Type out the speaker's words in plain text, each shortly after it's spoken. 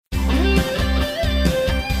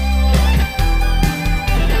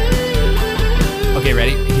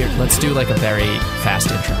Let's do like a very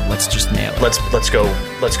fast intro. Let's just nail it. Let's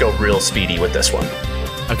go real speedy with this one.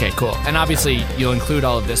 Okay, cool. And obviously, you'll include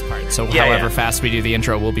all of this part. So however fast we do the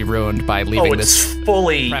intro will be ruined by leaving this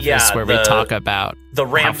fully preface where we talk about the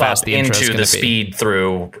ramp up into the speed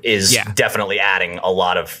through is definitely adding a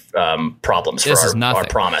lot of problems for our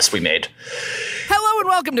promise we made. Hello and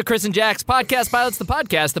welcome to Chris and Jack's Podcast Pilots, the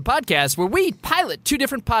podcast where we pilot two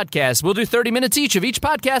different podcasts. We'll do 30 minutes each of each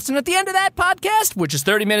podcast, and at the end of that podcast, which is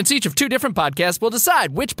 30 minutes each of two different podcasts, we'll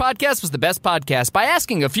decide which podcast was the best podcast by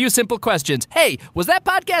asking a few simple questions. Hey, was that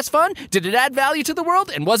podcast fun? Did it add value to the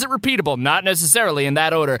world? And was it repeatable? Not necessarily in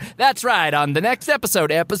that order. That's right, on the next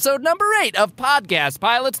episode number 8 of Podcast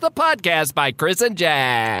Pilots, the podcast by Chris and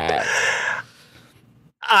Jack.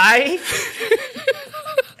 I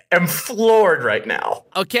am floored right now.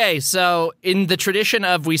 Okay, so in the tradition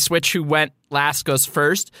of we switch who went last goes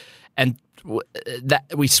first, and that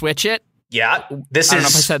we switch it. Yeah, I don't know if I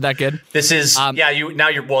said that good. This is you're really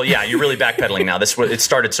backpedaling now. It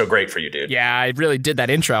started so great for you, dude. Yeah, I really did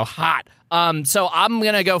that intro hot. So I'm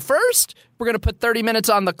gonna go first. We're gonna put 30 minutes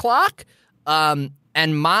on the clock.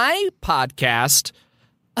 And my podcast,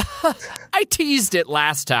 I teased it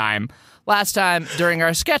last time. Last time during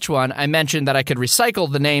our sketch one, I mentioned that I could recycle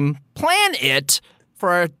the name Plan It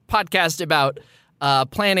for a podcast about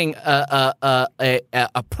planning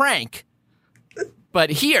a prank. But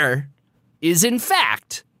here is, in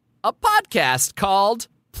fact, a podcast called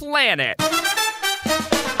Planet.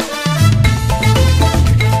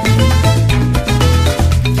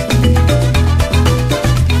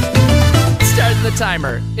 The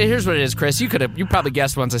timer. Here's what it is, Chris. You probably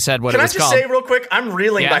guessed once I said what it was called. Can I just say real quick? I'm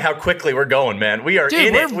reeling by how quickly we're going, man. We are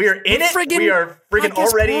in it. We are in it. We are friggin'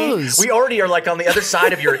 already. Pros. We already are like on the other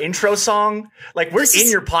side of your intro song. Like we're in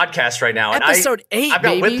your podcast right now. Episode 8, I've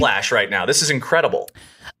got whiplash right now. This is incredible.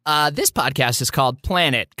 This podcast is called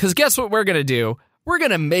Planet because guess what we're gonna do? We're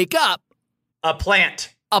gonna make up a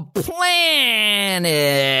plant. A planet.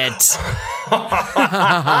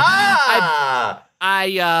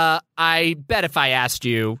 I bet if I asked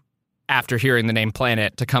you after hearing the name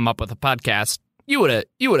Planet to come up with a podcast, you would have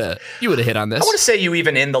hit on this. I want to say you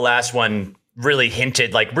even in the last one really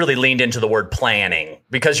hinted, like really leaned into the word planning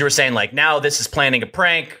because you were saying like now this is planning a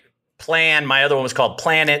prank plan. My other one was called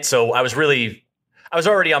Planet, so I was already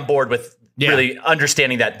on board with really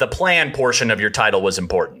understanding that the plan portion of your title was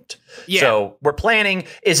important. Yeah. So we're planning.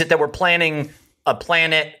 Is it that we're planning a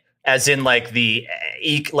planet? As in, like the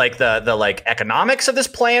economics of this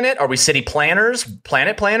planet? Are we city planners,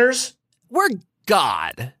 planet planners? We're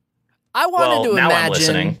God. I wanted to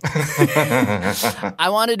imagine. I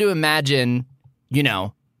wanted to imagine. You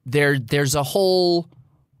know, there's a whole.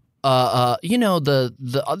 There's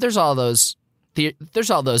all those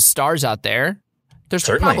stars out there. There's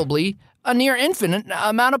probably a near infinite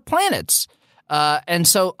amount of planets, and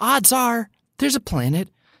so odds are there's a planet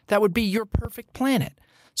that would be your perfect planet.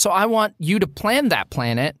 So I want you to plan that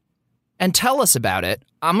planet and tell us about it.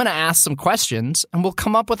 I'm going to ask some questions, and we'll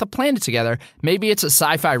come up with a planet together. Maybe it's a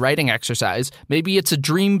sci-fi writing exercise. Maybe it's a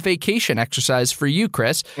dream vacation exercise for you,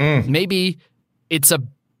 Chris. Maybe it's a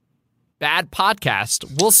bad podcast.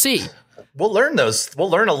 We'll see. We'll learn those. We'll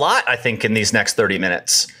learn a lot, I think, in these next 30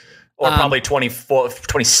 minutes. Or probably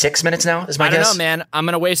 26 minutes now, is my guess. I don't know, man. I'm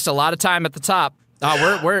going to waste a lot of time at the top.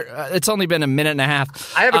 It's only been a minute and a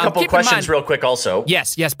half. I have a couple of questions real quick also.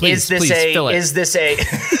 Yes, please. Is this a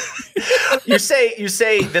You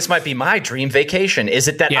say this might be my dream vacation. Is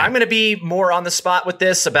it that I'm going to be more on the spot with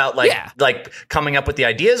this about like coming up with the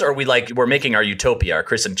ideas, or we're making our utopia, our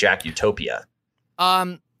Chris and Jack utopia?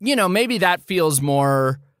 Maybe that feels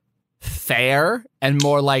more fair and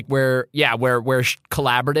more like we're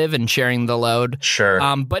collaborative and sharing the load. Sure.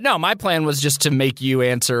 But no, my plan was just to make you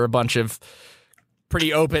answer a bunch of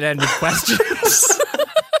pretty open-ended questions.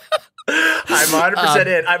 I'm 100%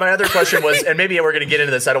 in. My other question was, and maybe we're going to get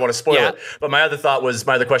into this. I don't want to spoil it, but my other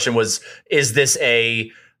question was, is there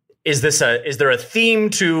a theme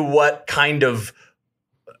to what kind of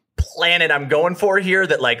planet I'm going for here?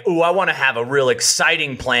 That like, I want to have a real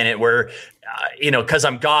exciting planet where, because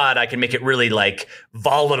I'm God, I can make it really like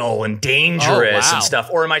volatile and dangerous and stuff.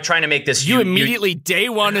 Or am I trying to make this? You immediately day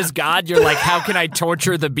one as God. You're like, how can I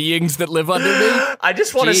torture the beings that live under me? I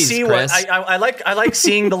just want to see Chris. What I like. I like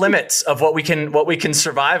seeing the limits of what we can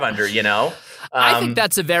survive under. I think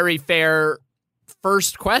that's a very fair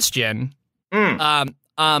first question. What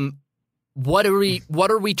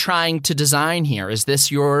are we trying to design here? Is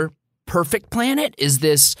this your perfect planet? Is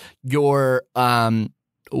this your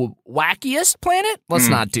wackiest planet? Let's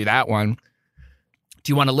not do that one.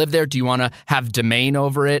 Do you want to live there? Do you want to have domain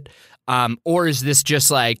over it? Or is this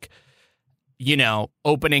just like,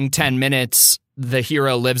 opening 10 minutes, the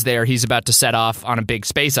hero lives there. He's about to set off on a big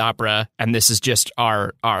space opera, and this is just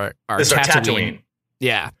our Tatooine.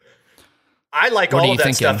 Yeah. I like all of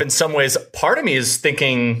that stuff in some ways. Part of me is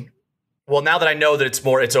thinking, well, now that I know that it's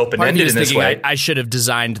open-ended in this way. I should have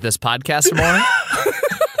designed this podcast more.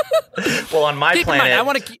 Well, on my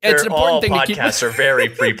planet, it's an important thing podcasts are very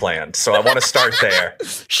pre-planned, so I want to start there.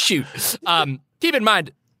 Shoot. Keep in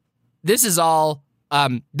mind, this is all...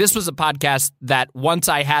 this was a podcast that once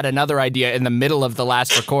I had another idea in the middle of the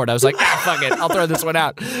last record, I was like, fuck it, I'll throw this one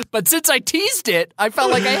out. But since I teased it, I felt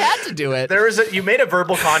like I had to do it. You made a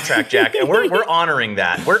verbal contract, Jack, and we're honoring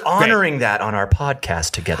that. We're honoring that on our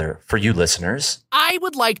podcast together for you listeners. I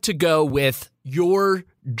would like to go with your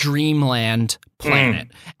dreamland planet.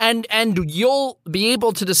 And you'll be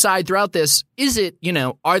able to decide throughout this, is it,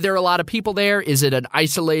 are there a lot of people there? Is it an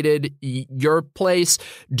isolated your place?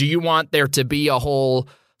 Do you want there to be a whole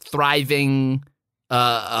thriving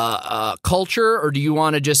culture, or do you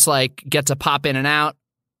want to just like get to pop in and out?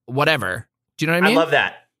 Whatever. Do you know what I mean? I love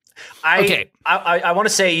that. I want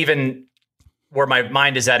to say even where my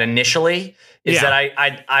mind is at initially is that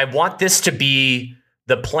I want this to be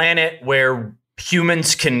the planet where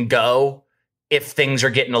humans can go if things are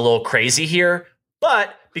getting a little crazy here,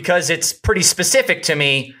 but because it's pretty specific to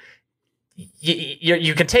me,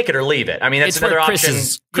 you can take it or leave it. I mean, that's another option.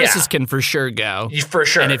 Chris's can for sure go. For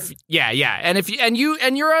sure. And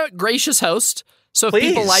and you're a gracious host, so if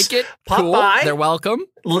people like it, cool, they're welcome.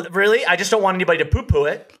 Really, I just don't want anybody to poo-poo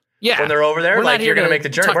it. Yeah, when they're over there, we're like you're going to make the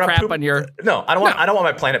journey. We're not crap on your. No, I don't want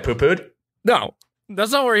my planet poo-pooed. No,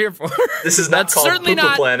 that's not what we're here for. This is not called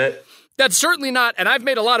Poo-Poo Planet. That's certainly not, and I've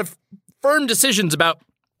made a lot of firm decisions about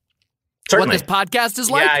what this podcast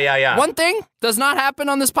is like. Yeah. One thing does not happen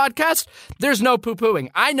on this podcast. There's no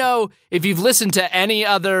poo-pooing. I know if you've listened to any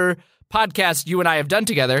other podcast you and I have done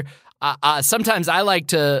together, sometimes I like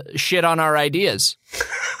to shit on our ideas.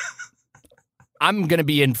 I'm going to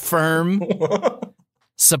be in firm,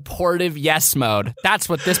 supportive yes mode. That's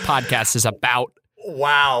what this podcast is about.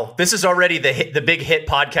 Wow. This is already the big hit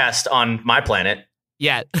podcast on my planet.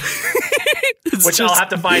 Yeah. Which I'll have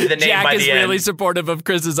to find the name Jack by the end. Jack is really supportive of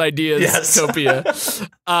Chris's ideas. Yes. Utopia.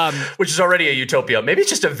 Which is already a utopia. Maybe it's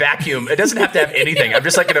just a vacuum. It doesn't have to have anything. I'm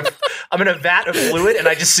just like I'm in a vat of fluid and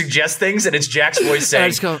I just suggest things and it's Jack's voice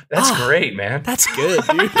saying, that's great, man. That's good,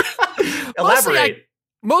 dude. Elaborate.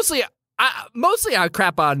 Mostly I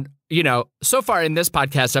crap on, so far in this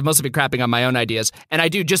podcast, I've mostly been crapping on my own ideas. And I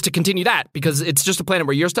do just to continue that because it's just a planet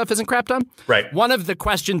where your stuff isn't crapped on. Right. One of the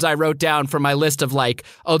questions I wrote down for my list of like,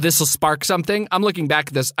 oh, this will spark something. I'm looking back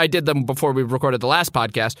at this. I did them before we recorded the last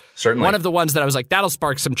podcast. Certainly. One of the ones that I was like, that'll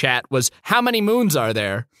spark some chat was how many moons are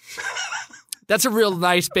there? That's a real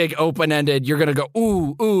nice, big, open-ended, you're going to go,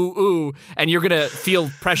 ooh, ooh, ooh, and you're going to feel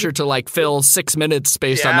pressure to like fill 6 minutes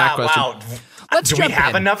based on that question. Wow. Let's Do we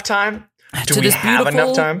have enough time? Do we have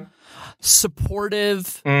enough time?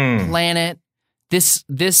 Supportive planet,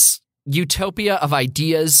 this utopia of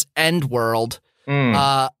ideas and world.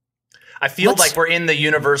 I feel like we're in the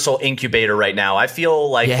universal incubator right now. I feel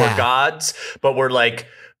like we're gods, but we're like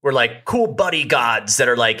cool buddy gods that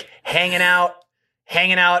are like hanging out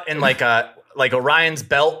in like Orion's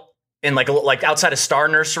belt in like outside a star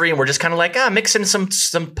nursery, and we're just kind of like mixing some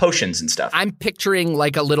potions and stuff. I'm picturing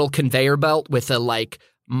like a little conveyor belt with a like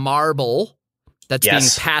marble that's being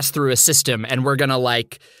passed through a system, and we're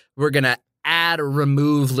gonna add or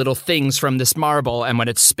remove little things from this marble, and when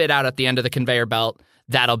it's spit out at the end of the conveyor belt,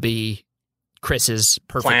 that'll be Chris's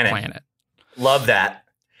perfect planet. Love that.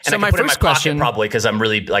 And so I can my put it in first my question, pocket probably because I'm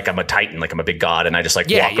really like I'm a titan, like I'm a big god, and I just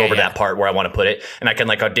walk over that part where I want to put it, and I can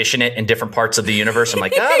like audition it in different parts of the universe. I'm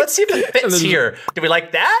like, let's see if it fits here. Do we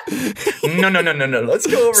like that? No. Let's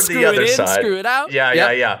go over the other side. Screw it out.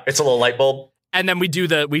 Yeah. It's a little light bulb. And then we do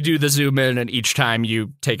the zoom in, and each time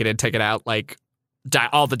you take it in, take it out, like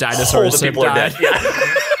all the dinosaurs. All the people are dead.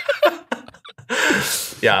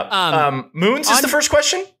 Yeah. Moons is the first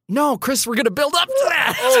question? No, Chris, we're gonna build up to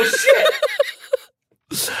that. Oh shit.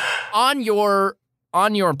 on your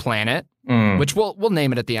planet, which we'll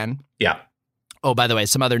name it at the end. Yeah. Oh, by the way,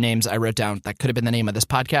 some other names I wrote down that could have been the name of this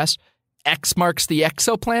podcast. X marks the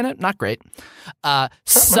exoplanet. Not great.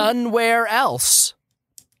 Somewhere else.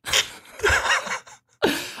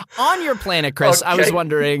 On your planet, Chris, I was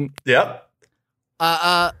wondering. Yep.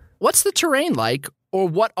 What's the terrain like, or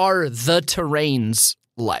what are the terrains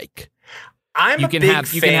like? You can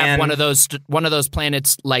have one of those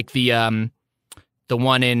planets like the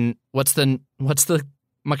one in what's the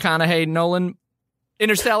McConaughey Nolan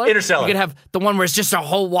Interstellar. You could have the one where it's just a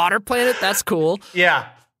whole water planet. That's cool. Yeah.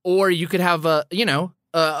 Or you could have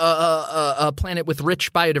a planet with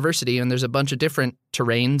rich biodiversity, and there's a bunch of different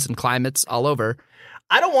terrains and climates all over.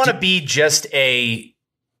 I don't want to be just I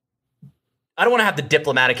don't want to have the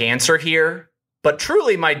diplomatic answer here, but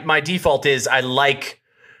truly my default is I like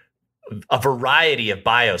a variety of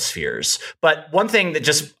biospheres. But one thing that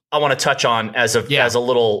just I want to touch on as a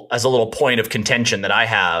little point of contention that I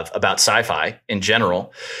have about sci-fi in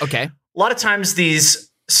general. Okay. A lot of times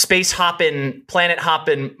these space hopping, planet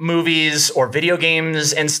hopping movies or video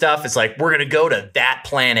games and stuff, it's like, we're going to go to that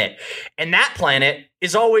planet. And that planet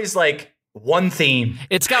is always like one theme.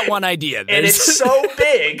 It's got one idea. And it's so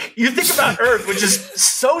big. You think about Earth, which is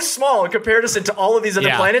so small in comparison to all of these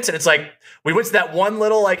other planets. And it's like, we went to that one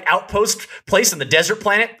little like outpost place in the desert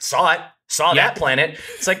planet, saw that planet.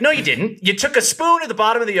 It's like, no, you didn't. You took a spoon at the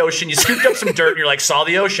bottom of the ocean, you scooped up some dirt, and you're like, saw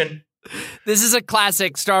the ocean. This is a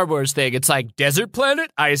classic Star Wars thing. It's like desert planet,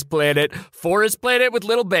 ice planet, forest planet with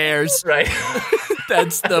little bears. Right.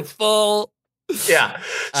 That's the full. Yeah.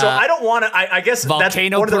 So I don't want to, I guess volcano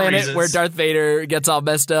that's one of the planet reasons. where Darth Vader gets all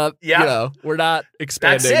messed up. Yeah. You know, we're not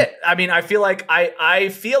expanding. That's it. I mean, I feel like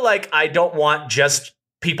I don't want just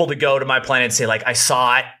people to go to my planet and say like, I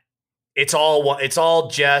saw it. It's all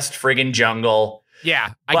just friggin' jungle.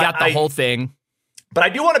 Yeah. I got the whole thing. But I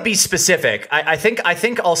do want to be specific. I think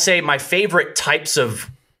I'll say my favorite types of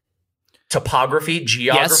topography,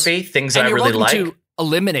 geography, things and I really like. To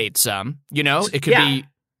eliminate some, you know, it could be,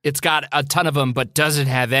 it's got a ton of them, but doesn't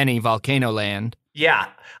have any volcano land. Yeah.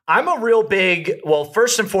 I'm a real big, well,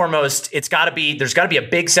 first and foremost, there's got to be a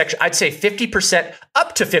big section. I'd say 50%,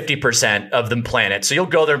 up to 50% of the planet. So you'll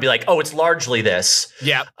go there and be like, oh, it's largely this.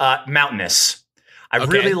 Yeah. Mountainous. I'd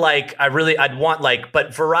want like,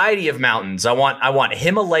 but variety of mountains. I want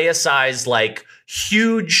Himalaya-sized, like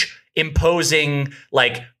huge, imposing,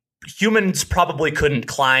 like humans probably couldn't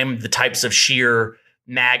climb the types of sheer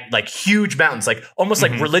like huge mountains, like almost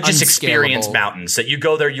like religious experience mountains that you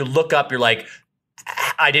go there, you look up, you're like,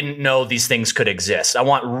 I didn't know these things could exist. I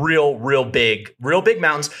want real big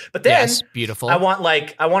mountains. But then beautiful. I want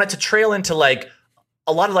it to trail into like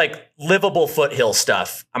a lot of like livable foothill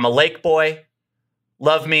stuff. I'm a lake boy.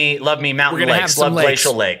 Love me mountain lakes, love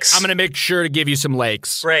glacial lakes. I'm going to make sure to give you some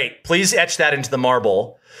lakes. Great. Please etch that into the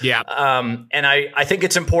marble. Yeah. And I think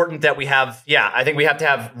it's important that we have to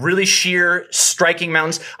have really sheer, striking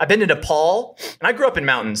mountains. I've been to Nepal, and I grew up in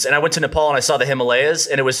mountains, and I went to Nepal and I saw the Himalayas,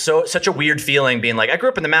 and it was such a weird feeling being like, I grew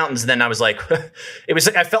up in the mountains, and then I was like,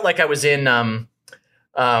 I felt like I was in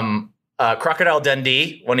Crocodile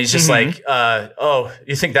Dundee when he's just like, oh,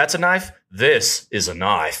 you think that's a knife? This is a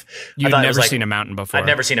knife. You've never seen a mountain before. I'd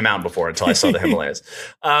never seen a mountain before until I saw the Himalayas.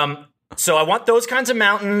 So I want those kinds of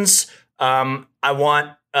mountains. I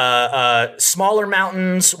want smaller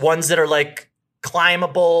mountains, ones that are like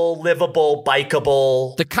climbable, livable,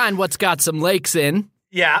 bikeable. The kind what's got some lakes in.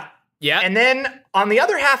 Yeah. Yeah. And then on the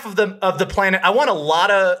other half of the planet, I want a lot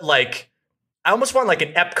of like, I almost want like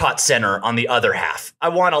an Epcot Center on the other half. I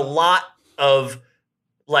want a lot of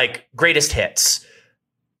like greatest hits.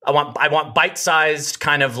 I want bite-sized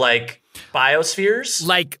kind of like biospheres.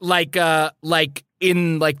 Like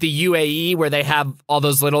in like the UAE where they have all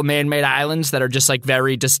those little man-made islands that are just like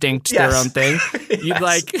very distinct, their own thing. You'd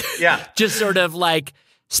like just sort of like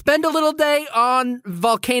spend a little day on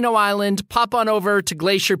Volcano Island, pop on over to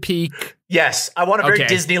Glacier Peak. Yes, I want a very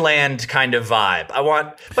Disneyland kind of vibe.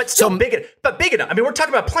 But still big enough. I mean, we're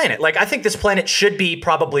talking about planet. Like, I think this planet should be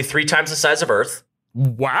probably 3 times the size of Earth.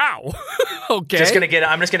 Wow. Okay. I'm just gonna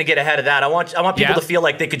get ahead of that. I want people to feel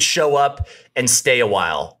like they could show up and stay a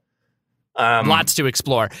while. Lots to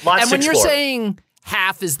explore. And when you're saying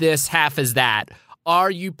half is this, half is that, are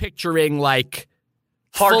you picturing like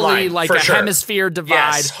fully like a hemisphere divide?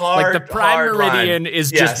 Yes, like the prime meridian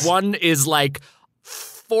is just one is like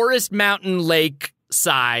forest, mountain, lake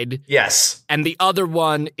side. Yes. And the other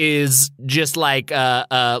one is just like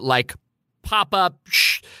pop-up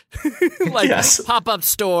pop-up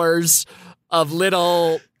stores of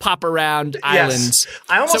little pop-around islands.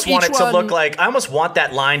 I almost want it to look like, I almost want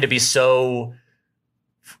that line to be so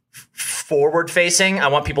forward-facing. I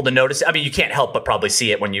want people to notice. I mean, you can't help but probably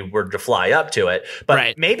see it when you were to fly up to it.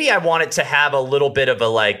 But maybe I want it to have a little bit of a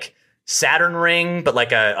like Saturn ring, but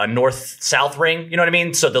like a north-south ring. You know what I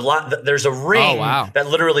mean? So there's a ring that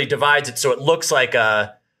literally divides it, so it looks like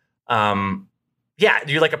a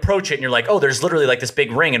you like approach it and you're like, oh, there's literally like this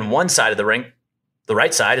big ring, and one side of the ring, the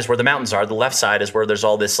right side is where the mountains are. The left side is where there's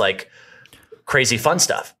all this like crazy fun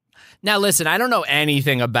stuff. Now, listen, I don't know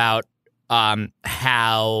anything about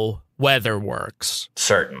how weather works.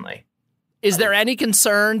 Certainly. Is there any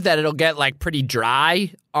concern that it'll get like pretty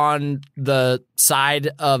dry on the side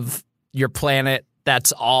of your planet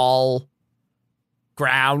that's all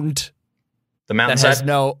ground. The mountainside that has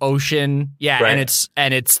no ocean. Yeah, right.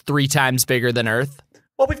 and it's 3 times bigger than Earth.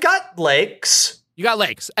 Well, we've got lakes. You got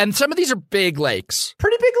lakes, and some of these are big lakes.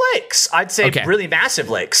 Pretty big lakes. I'd say really massive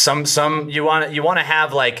lakes. Some you want to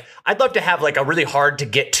have like, I'd love to have like a really hard to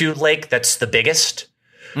get to lake that's the biggest.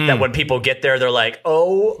 That when people get there, they're like,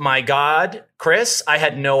 "Oh my God, Chris! I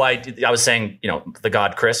had no idea." I was saying, the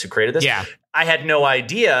God Chris who created this. Yeah. I had no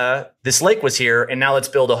idea this lake was here, and now let's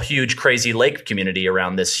build a huge, crazy lake community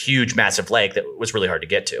around this huge, massive lake that was really hard to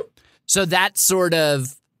get to. So that sort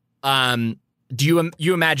of, do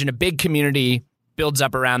you imagine a big community builds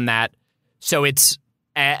up around that? So it's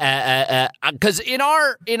because in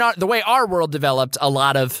our the way our world developed, a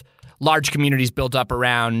lot of large communities built up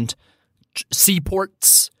around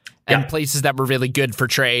seaports and places that were really good for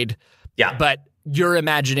trade. Yeah, but you're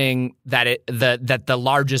imagining that the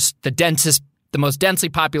largest, the most densely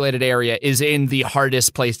populated area is in the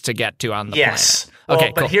hardest place to get to on the planet. Well,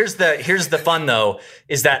 okay, but cool. here's the fun though,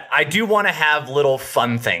 is that I do want to have little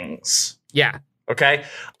fun things. Yeah. Okay.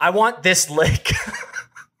 I want this lake.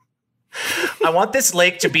 I want this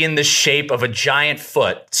lake to be in the shape of a giant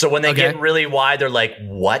foot. So when they get really wide, they're like,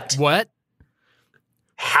 "What? What?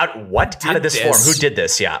 How did this form? Who did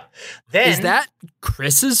this?" Yeah. Then is that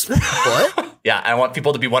Chris's foot? Yeah, I want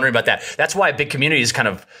people to be wondering about that. That's why big communities kind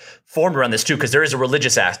of formed around this too, because there is a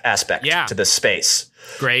religious aspect to this space.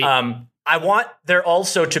 Great. I want there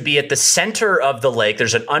also to be at the center of the lake,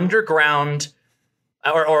 there's an underground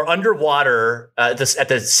or underwater at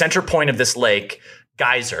the center point of this lake,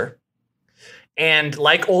 geyser. And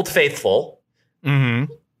like Old Faithful,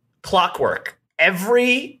 clockwork.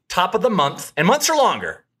 Every top of the month, and months are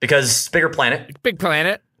longer because it's a bigger planet. Big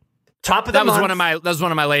planet. Top of the month. That was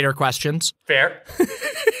one of my later questions. Fair.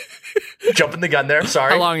 Jumping the gun there.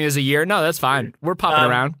 Sorry. How long is a year? No, that's fine. We're popping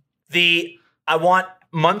around. I want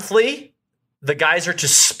monthly the geyser to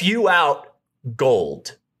spew out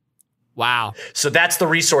gold. Wow. So that's the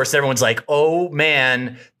resource. Everyone's like, "Oh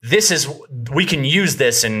man, we can use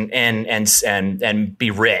this and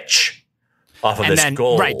be rich off of this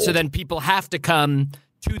gold." Right. So then people have to come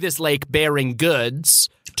to this lake bearing goods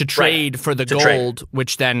to trade for the gold,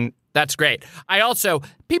 which then that's great.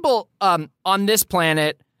 People on this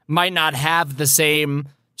planet might not have the same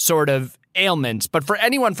sort of ailments, but for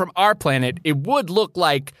anyone from our planet, it would look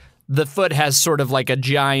like the foot has sort of like a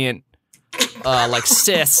giant like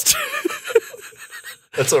cyst.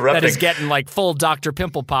 That's a rough that thing. Is getting like full Dr.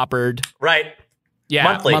 Pimple Poppered. Right. Yeah,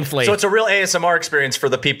 monthly. So it's a real ASMR experience for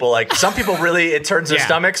the people. Like some people really, it turns their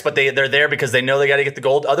stomachs, but they're there because they know they got to get the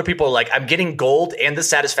gold. Other people are like, I'm getting gold and the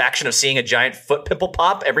satisfaction of seeing a giant foot pimple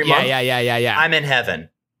pop every month. Yeah. I'm in heaven.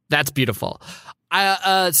 That's beautiful.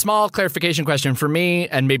 A small clarification question for me,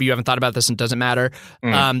 and maybe you haven't thought about this and it doesn't matter.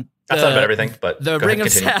 I thought about everything, but the ring of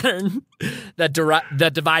Saturn that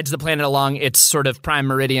divides the planet along its sort of prime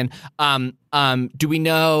meridian. Do we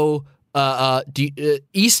know?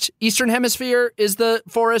 Eastern hemisphere is the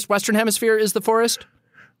forest. Western hemisphere is the forest.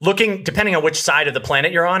 Depending on which side of the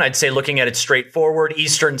planet you're on, I'd say looking at it straight forward,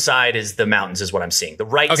 eastern side is the mountains, is what I'm seeing. The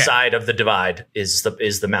right side of the divide is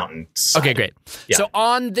the mountain side. Okay, great. Yeah. So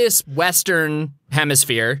on this western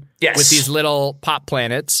hemisphere, with these little pop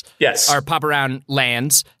planets, or pop around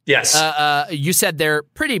lands, you said they're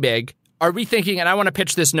pretty big. Are we thinking? And I want to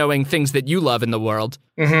pitch this, knowing things that you love in the world.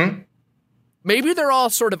 Mm-hmm. Maybe they're all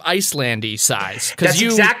sort of Icelandy size. That's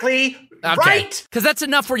exactly right. Because that's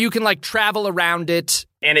enough where you can like travel around it.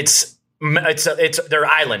 And they're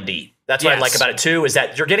islandy. That's what I like about it too, is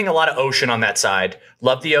that you're getting a lot of ocean on that side.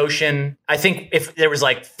 Love the ocean. I think if there was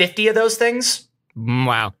like 50 of those things,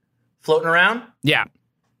 floating around,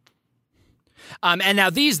 and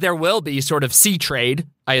now there will be sort of sea trade,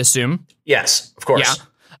 I assume. Yes, of course.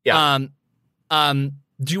 Yeah.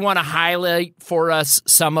 Do you want to highlight for us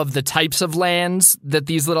some of the types of lands that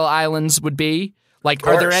these little islands would be? Like,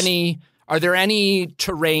 are there any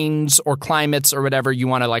terrains or climates or whatever you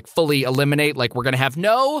want to like fully eliminate? Like, we're going to have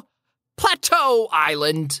no plateau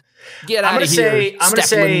island. Get out of here. I'm going to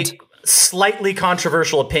say slightly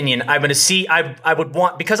controversial opinion. I'm going to see, I would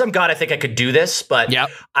want, because I'm God, I think I could do this, but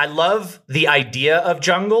I love the idea of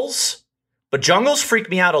jungles, but jungles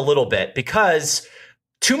freak me out a little bit because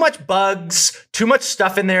too much bugs, too much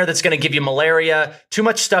stuff in there that's going to give you malaria, too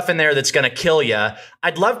much stuff in there that's going to kill you.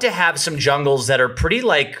 I'd love to have some jungles that are pretty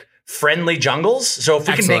like friendly jungles. So if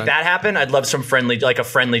we can make that happen, I'd love some a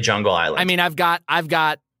friendly jungle island. I mean, I've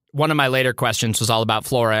got one of my later questions was all about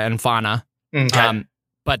flora and fauna. Okay.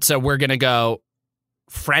 But so we're going to go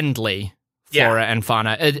friendly flora and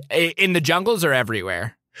fauna in the jungles or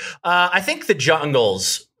everywhere. I think the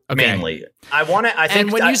jungles mainly. I want to. I think.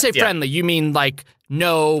 And when you say friendly, you mean like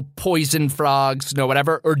no poison frogs, no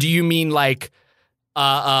whatever, or do you mean like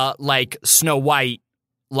Snow White,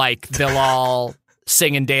 like they'll all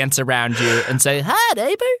sing and dance around you and say hi,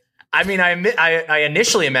 neighbor? I mean, I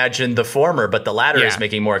initially imagined the former, but the latter is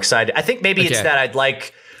making more excited. I think maybe it's that I'd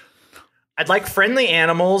like friendly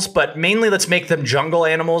animals, but mainly let's make them jungle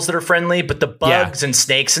animals that are friendly. But the bugs and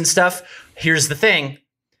snakes and stuff. Here's the thing.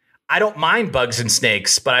 I don't mind bugs and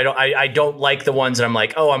snakes, but I don't like the ones that I'm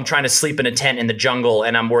like, oh, I'm trying to sleep in a tent in the jungle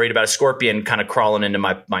and I'm worried about a scorpion kind of crawling into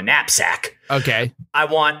my knapsack. Okay. I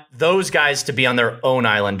want those guys to be on their own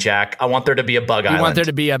island, Jack. I want there to be a bug island. You want there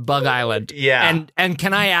to be a bug island. Yeah. And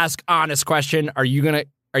can I ask honest question? Are you gonna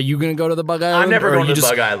go to the bug island? I'm never going to the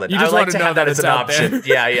bug island. I like to have that as an option.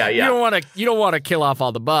 Yeah. You don't want to kill off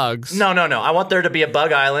all the bugs. No. I want there to be a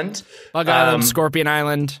bug island. Bug island, scorpion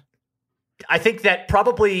island. I think that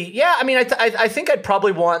probably, yeah. I mean, I think I'd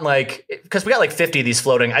probably want because we got like 50 of these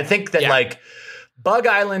floating. I think that like Bug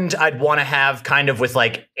Island, I'd want to have kind of with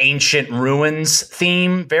like ancient ruins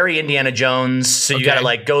theme, very Indiana Jones. So you got to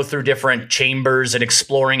like go through different chambers and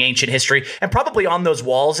exploring ancient history. And probably on those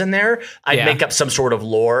walls in there, I'd make up some sort of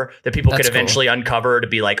lore that people could eventually uncover to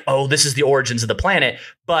be like, oh, this is the origins of the planet.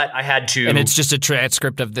 But I had to. And it's just a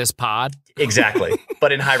transcript of this pod. Exactly.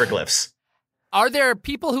 But in hieroglyphs. Are there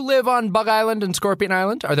people who live on Bug Island and Scorpion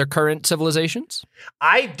Island? Are there current civilizations?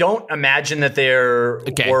 I don't imagine that there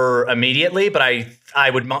were immediately, but I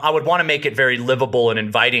would want to make it very livable and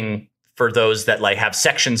inviting for those that like have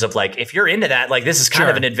sections of like, if you're into that, like this is kind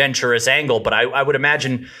of an adventurous angle, but I would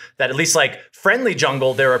imagine that at least like friendly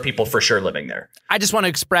jungle, there are people for sure living there. I just want to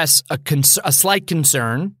express a slight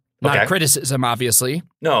concern, not criticism, obviously.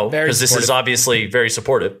 No, because this is obviously very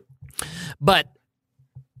supportive. But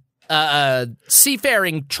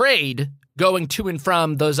seafaring trade going to and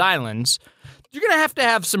from those islands, you're going to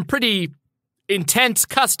have some pretty intense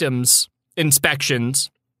customs inspections.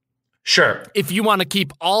 Sure. If you want to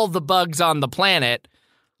keep all the bugs on the planet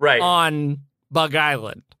on Bug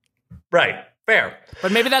Island. Right. Fair.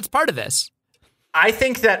 But maybe that's part of this. I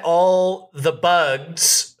think that all the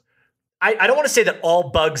bugs, I don't want to say that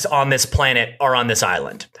all bugs on this planet are on this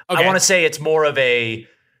island. I want to say it's more of a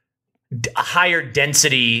higher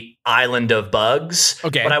density island of bugs.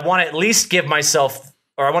 Okay. But I want to at least give myself,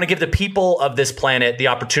 or I want to give the people of this planet the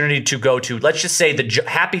opportunity to go to, let's just say the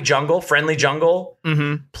happy jungle, friendly jungle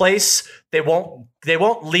place. They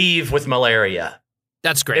won't leave with malaria.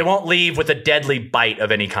 That's great. They won't leave with a deadly bite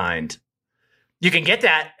of any kind. You can get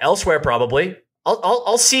that elsewhere probably.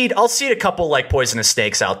 I'll seed a couple like poisonous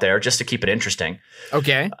snakes out there just to keep it interesting.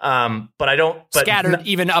 Okay. But I don't scattered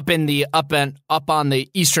even up on the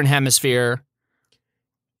eastern hemisphere.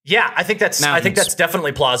 Yeah, I think that's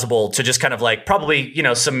definitely plausible to just kind of like probably,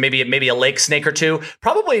 some maybe a lake snake or two,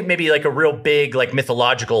 probably maybe like a real big like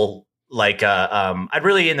mythological like I'd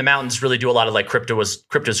really in the mountains really do a lot of like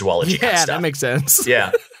cryptozoology. Yeah, stuff. That makes sense.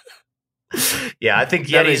 Yeah. Yeah, I think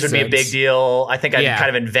Yetis would be a big deal. I think I'd kind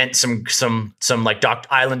of invent some like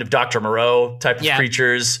Island of Dr. Moreau type of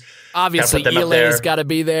creatures. Obviously, Elay's got to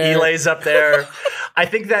be there. Elay's up there. I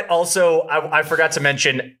think that also, I forgot to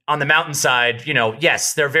mention, on the mountainside,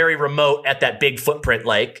 yes, they're very remote at that big Footprint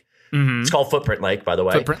Lake. Mm-hmm. It's called Footprint Lake, by the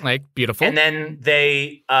way. Footprint Lake, beautiful. And then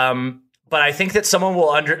they, but I think that someone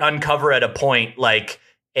will uncover at a point like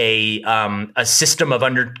a system of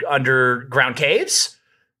underground caves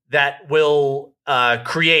that will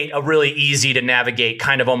create a really easy to navigate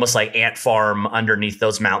kind of almost like ant farm underneath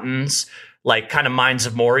those mountains, like kind of Mines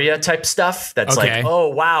of Moria type stuff. That's like, oh,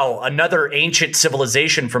 wow, another ancient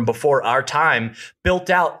civilization from before our time built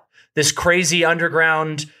out this crazy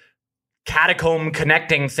underground catacomb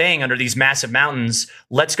connecting thing under these massive mountains.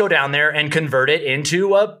 Let's go down there and convert it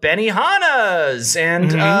into a Benihana's.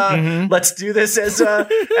 And let's do this as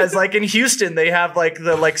like in Houston, they have like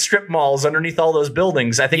the like strip malls underneath all those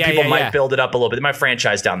buildings. I think people might build it up a little bit. They might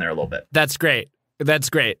franchise down there a little bit. That's great.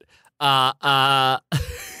 Love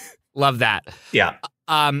that. Yeah.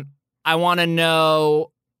 I want to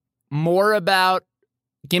know more about,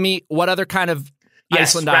 give me what other kind of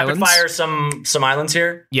Iceland islands? Rapid fire some islands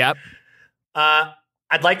here. Yep.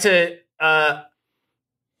 I'd like a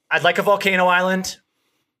volcano island.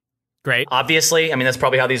 Great. Obviously. I mean, that's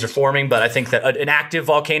probably how these are forming, but I think that an active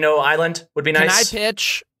volcano island would be nice. Can I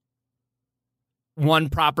pitch one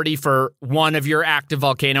property for one of your active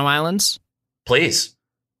volcano islands? Please.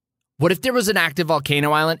 What if there was an active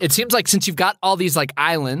volcano island? It seems like since you've got all these like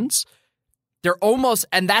islands, they're almost,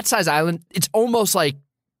 and that size island, it's almost like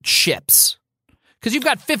ships. Because you've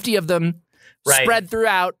got 50 of them spread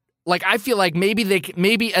throughout like I feel like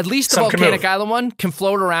maybe at least the volcanic island one can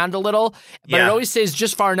float around a little, but it always stays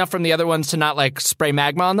just far enough from the other ones to not like spray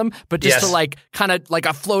magma on them, but just to like kind of like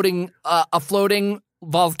a floating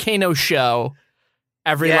volcano show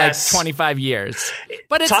every like 25 years.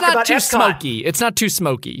 But it's not too smoky. It's not too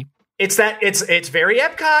smoky. It's very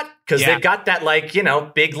Epcot because they've got that like, you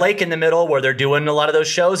know, big lake in the middle where they're doing a lot of those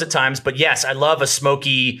shows at times. But yes, I love a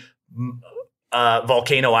smoky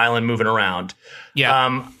volcano island moving around.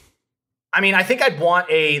 Yeah. I mean, I think I'd want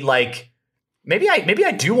a like maybe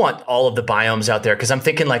I do want all of the biomes out there because I'm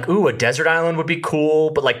thinking like, ooh, a desert island would be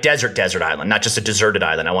cool, but like desert island, not just a deserted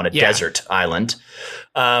island. I want a desert island.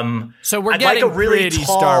 So we're getting like a really pretty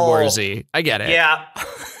tall, Star Warsy. I get it. Yeah.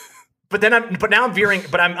 But now I'm veering.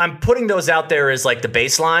 But I'm putting those out there as like the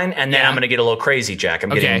baseline, and then I'm going to get a little crazy, Jack.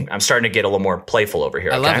 I'm starting to get a little more playful over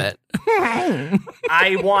here. I love it.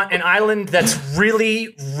 I want an island that's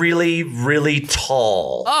really, really, really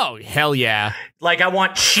tall. Oh hell yeah! Like I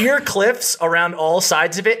want sheer cliffs around all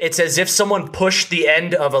sides of it. It's as if someone pushed the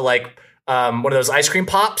end of a like one of those ice cream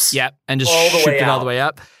pops. Yep, and just shoot it all the way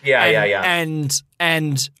up. Yeah.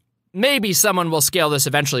 And maybe someone will scale this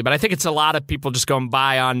eventually, but I think it's a lot of people just going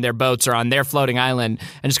by on their boats or on their floating island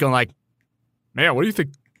and just going like, man, what do you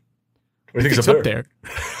think? What do you think's up there?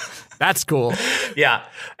 That's cool. Yeah.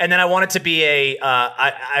 And then I want it to be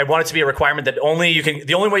I want it to be a requirement that the only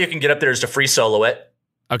way you can get up there is to free solo it.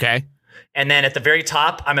 Okay. And then at the very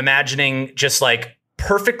top, I'm imagining just like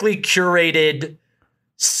perfectly curated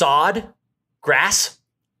sod grass.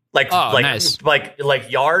 Nice. like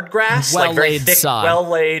yard grass, like very thick,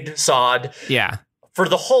 well-laid sod. Yeah. For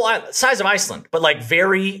the whole island, size of Iceland, but like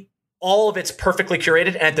all of it's perfectly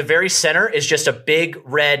curated. And at the very center is just a big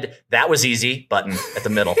red, that was easy button at the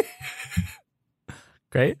middle.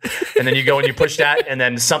 Great. And then you go and you push that and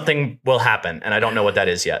then something will happen. And I don't know what that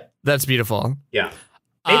is yet. That's beautiful. Yeah.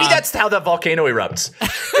 Maybe that's how the volcano erupts.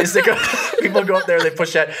 Is people go up there, they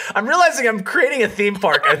push that. I'm realizing I'm creating a theme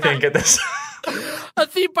park, I think, at this. A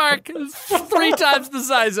theme park is 3 times the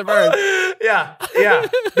size of Earth. Yeah.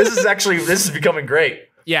 This is becoming great.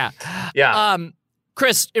 Yeah.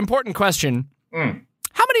 Chris, important question.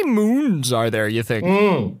 How many moons are there, you think?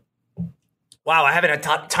 Wow, I haven't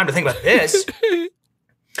had time to think about this.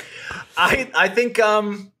 I think I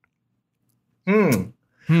want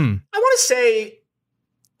to say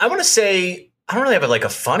I don't really have a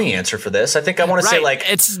funny answer for this. I think I want to say like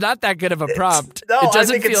it's not that good of a prompt. No, it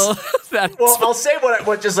doesn't feel that. Well, I'll say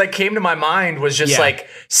what just like came to my mind was just like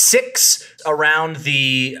 6 around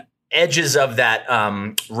the edges of that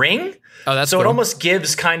ring. Oh, that's so cool. It almost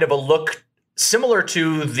gives kind of a look similar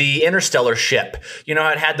to the Interstellar ship. You know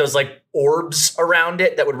how it had those like orbs around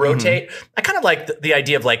it that would rotate? I kind of like the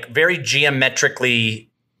idea of like very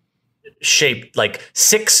geometrically shaped, like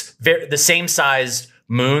 6 the same size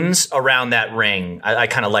moons around that ring. I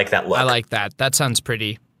kind of like that look. I like that. That sounds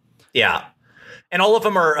pretty. Yeah. And all of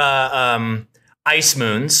them are ice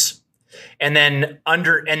moons. And then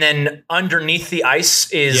underneath the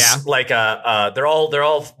ice is like they're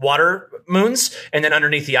all water moons, and then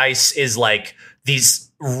underneath the ice is like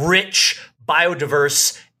these rich,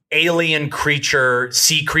 biodiverse alien creature,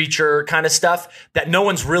 sea creature kind of stuff that no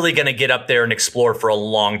one's really going to get up there and explore for a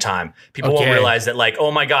long time. People won't realize that like,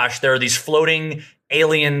 oh my gosh, there are these floating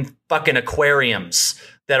alien fucking aquariums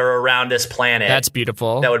that are around this planet. That's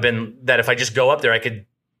beautiful. That would have been that if I just go up there, I could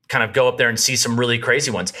kind of go up there and see some really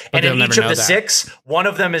crazy ones. And in each of the 6, one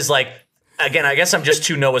of them is like, again, I guess I'm just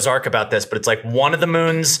too Noah's Ark about this, but it's like one of the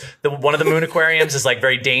moons, one of the moon aquariums is like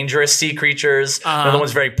very dangerous sea creatures. Another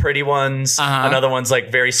one's very pretty ones. Another one's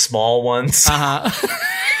like very small ones.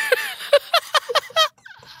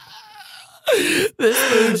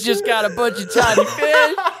 This moon's just got a bunch of tiny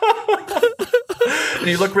fish. And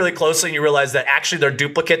you look really closely and you realize that actually they're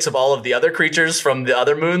duplicates of all of the other creatures from the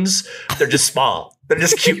other moons. They're just small. They're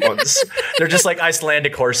just cute ones. They're just like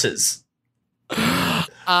Icelandic horses.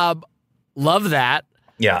 Love that.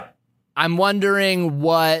 Yeah. I'm wondering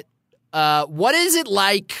what is it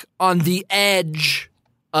like on the edge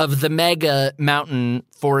of the mega mountain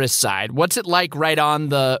forest side? What's it like right on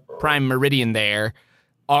the prime meridian there?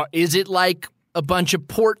 Is it like a bunch of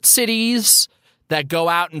port cities that go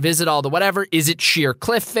out and visit all the whatever? Is it sheer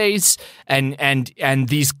cliff face and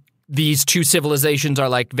these 2 civilizations are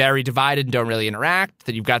like very divided and don't really interact?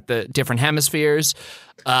 That you've got the different hemispheres.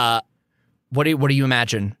 What do you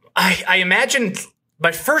imagine? I imagine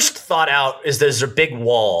my first thought out is there's a big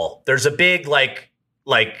wall. There's a big like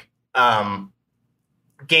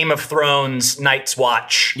Game of Thrones Night's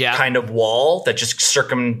Watch kind of wall that just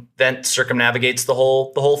circumnavigates the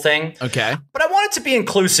whole thing. Okay. But I want it to be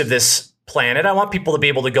inclusive, this planet. I want people to be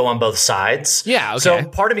able to go on both sides. Yeah, okay. So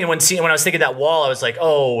part of me, when I was thinking that wall, I was like,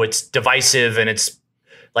 oh, it's divisive and it's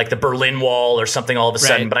like the Berlin Wall or something all of a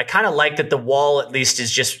sudden. But I kind of like that the wall at least is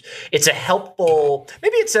just, it's a helpful,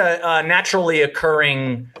 maybe it's a naturally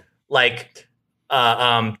occurring like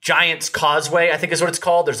Giant's Causeway, I think is what it's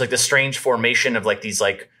called. There's like this strange formation of like these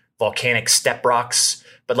like volcanic step rocks.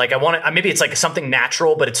 But like I want it, maybe it's like something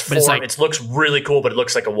natural, but it's formed. Like, it looks really cool, but it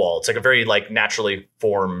looks like a wall. It's like a very like naturally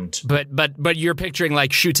formed. But you're picturing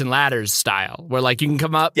like Chutes and Ladders style, where like you can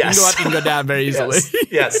come up, you can go up, you can go down very easily.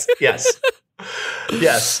 Yes.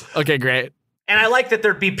 Okay, great. And I like that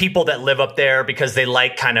there'd be people that live up there because they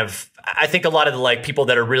like kind of. I think a lot of the like people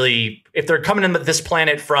that are really, if they're coming into this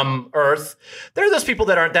planet from Earth, there are those people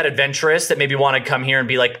that aren't that adventurous that maybe want to come here and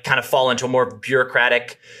be like kind of fall into a more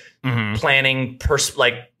bureaucratic. Planning,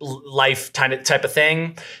 life type of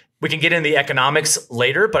thing. We can get into the economics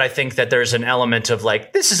later, but I think that there's an element of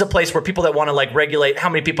like, this is a place where people that want to like regulate how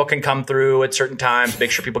many people can come through at certain times,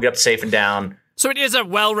 make sure people get up safe and down. So it is a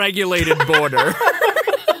well-regulated border.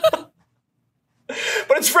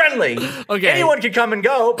 But it's friendly. Okay. Anyone can come and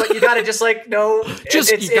go, but you got to just like, no,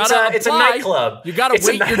 it's a nightclub. You got to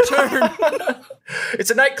wait your turn.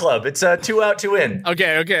 It's a nightclub. It's a 2 out, 2 in.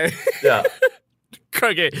 Okay. Yeah.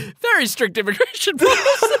 Okay, very strict immigration policy.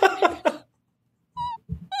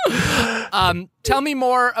 Tell me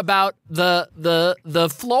more about the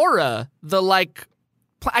flora. The like,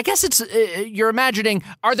 I guess it's you're imagining.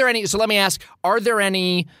 Are there any? So let me ask: are there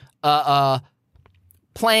any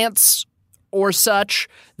plants or such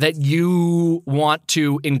that you want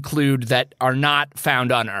to include that are not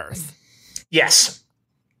found on Earth? Yes.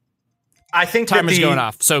 I think timer's going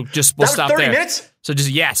off, so we'll stop 30 there. Minutes? So just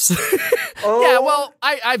yes. Oh, yeah, well,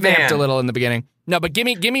 I vamped a little in the beginning. No, but give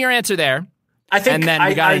me your answer there. I think, and then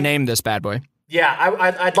we got to name this bad boy. Yeah,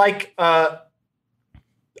 I'd like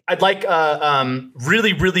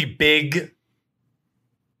really, really big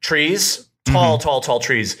trees, tall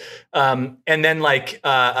trees, and then like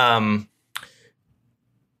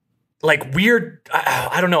weird.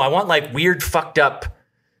 I don't know. I want like weird, fucked up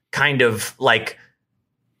kind of like.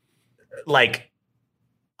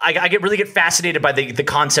 I get fascinated by the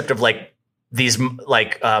concept of like these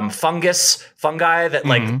like fungi that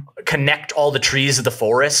like connect all the trees of the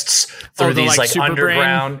forests through these like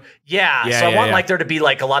underground. Yeah. So I want like there to be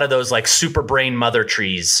like a lot of those like super brain mother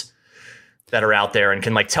trees that are out there and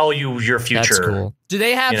can like tell you your future. That's cool. Do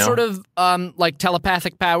they have sort of like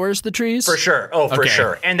telepathic powers, the trees? For sure. Oh, for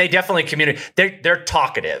sure. And they definitely communicate. They're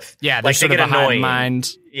talkative. Yeah, they're like sort they of get annoying.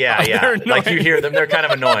 Mind. Yeah. Like you hear them, they're kind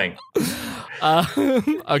of annoying.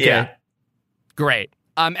 Okay. Yeah. Great.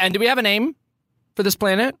 And do we have a name for this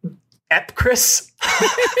planet? Epcris.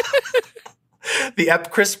 The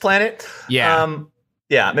Epcris planet. Yeah.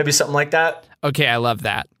 Yeah, maybe something like that. Okay, I love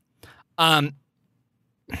that.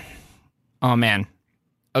 Oh man.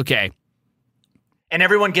 Okay. And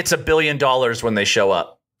everyone gets $1 billion when they show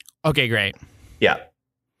up. Okay, great. Yeah.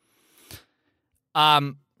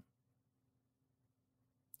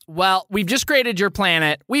 Well, we've just created your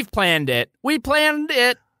planet. We've planned it. We planned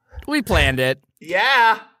it.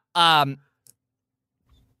 Yeah.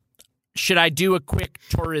 Should I do a quick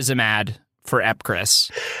tourism ad for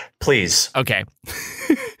Epcris? Please. Okay.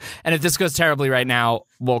 And if this goes terribly right now,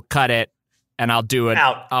 we'll cut it and I'll do it.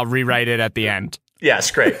 Out. I'll rewrite it at the end.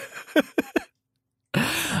 Yes, great.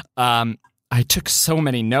 I took so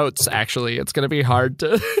many notes, actually. It's going to be hard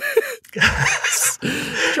to...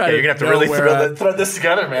 You're gonna have to really throw this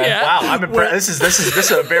together, man. Yeah. Wow, I'm impressed. This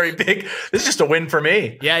is a very big. This is just a win for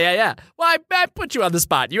me. Yeah. Well, I put you on the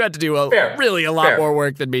spot. You had to do a lot more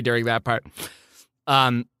work than me during that part.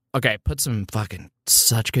 Okay, put some fucking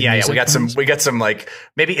such good music. Yeah. We got some like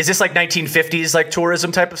maybe is this like 1950s like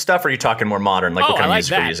tourism type of stuff? Or are you talking more modern? Like what kind of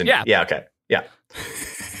music are you using? Yeah. Okay. Yeah.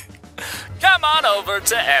 Come on over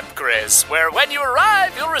to Epcris, where when you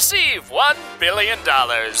arrive, you'll receive $1 billion.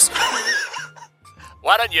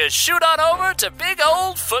 Why don't you shoot on over to Big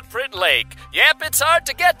Old Footprint Lake? Yep, it's hard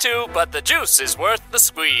to get to, but the juice is worth the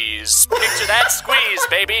squeeze. Picture that squeeze,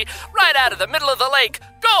 baby, right out of the middle of the lake.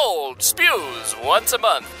 Gold spews once a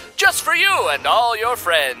month, just for you and all your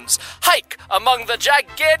friends. Hike among the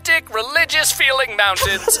gigantic religious-feeling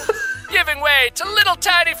mountains, giving way to little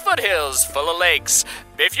tiny foothills full of lakes.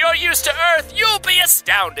 If you're used to Earth, you'll be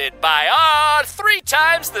astounded by our 3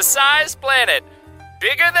 times the size planet.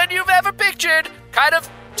 Bigger than you've ever pictured, kind of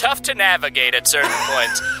tough to navigate at certain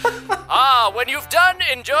points. When you've done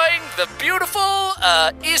enjoying the beautiful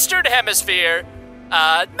Eastern Hemisphere,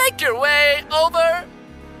 make your way over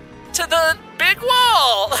to the big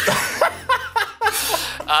wall.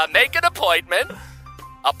 Make an appointment,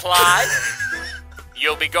 apply.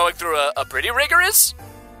 you'll be going through a pretty rigorous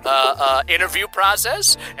interview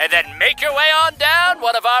process, and then make your way on down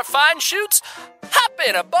one of our fine chutes, hop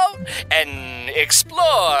in a boat, and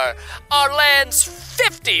explore our land's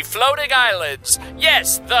 50 floating islands.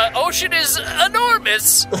 Yes, the ocean is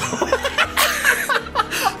enormous.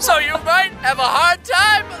 So you might have a hard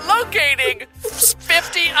time locating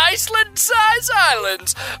 50 Iceland-sized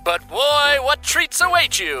islands. But boy, what treats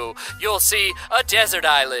await you. You'll see a desert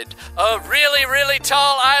island, a really, really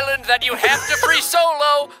tall island that you have to free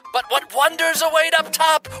solo. But what wonders await up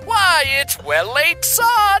top? Why, it's well-laid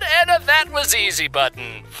sod and a that was easy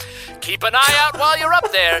button. Keep an eye out while you're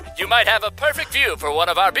up there. You might have a perfect view for one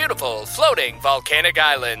of our beautiful floating volcanic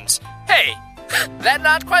islands. Hey, that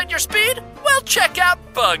not quite your speed? Well, check out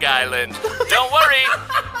Bug Island. Don't worry,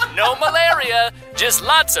 no malaria, just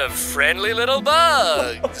lots of friendly little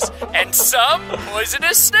bugs. And some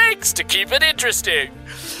poisonous snakes to keep it interesting.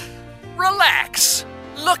 Relax,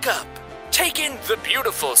 look up, take in the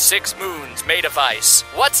beautiful 6 moons made of ice.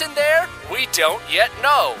 What's in there? We don't yet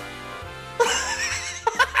know.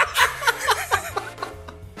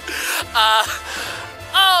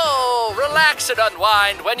 Relax and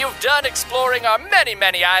unwind. When you've done exploring our many,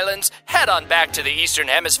 many islands, head on back to the Eastern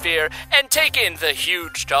Hemisphere and take in the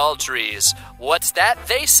huge tall trees. What's that,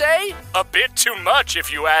 they say? A bit too much,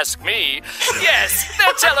 if you ask me. Yes,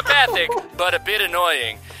 they're telepathic, but a bit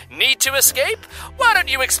annoying. Need to escape? Why don't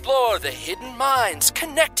you explore the hidden mines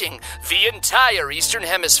connecting the entire Eastern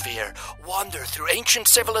Hemisphere, wander through ancient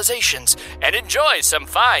civilizations, and enjoy some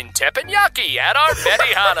fine teppanyaki at our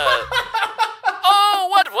Benihana. Oh,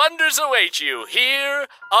 what wonders await you here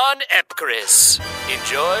on Epcris.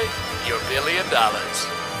 Enjoy your $1 billion.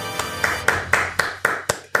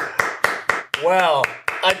 Well,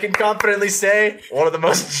 I can confidently say one of the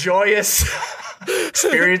most joyous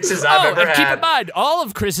experiences I've ever had. Keep in mind, all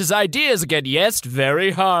of Chris's ideas get yesed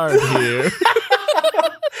very hard here.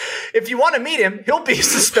 If you want to meet him, he'll be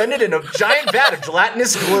suspended in a giant vat of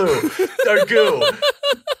gelatinous goo.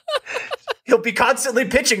 He'll be constantly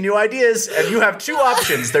pitching new ideas, and you have 2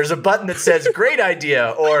 options. There's a button that says "Great idea"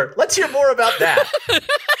 or "Let's hear more about that."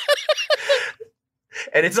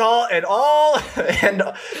 And it's all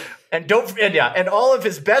of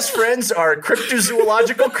his best friends are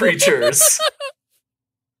cryptozoological creatures.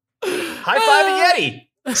 High five a Yeti.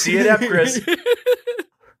 See you at Epcris.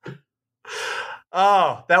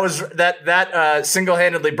 Oh, that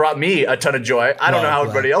single-handedly brought me a ton of joy. I don't know how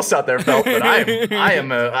everybody else out there felt, but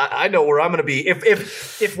I know where I'm going to be.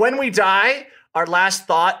 If when we die, our last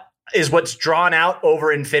thought is what's drawn out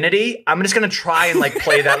over infinity, I'm just going to try and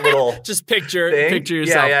play that little just picture thing.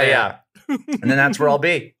 yourself. Yeah. And then that's where I'll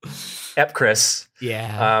be. Epcris.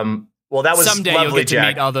 Yeah. Well, that was someday lovely, you'll get Jack. to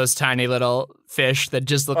meet all those tiny little fish that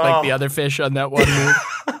just look like the other fish on that one movie.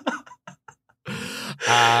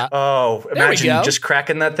 Imagine just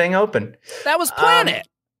cracking that thing open. That was Planet.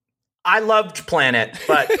 I loved Planet,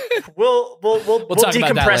 but we'll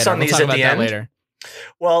decompress on these at the end. Later.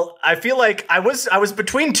 Well, I feel like I was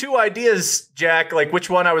between 2 ideas, Jack, which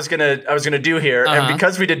one I was gonna do here, and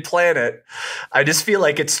because we did Planet, I just feel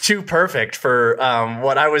like it's too perfect for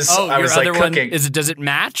what I was cooking. Does it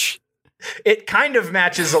match? It kind of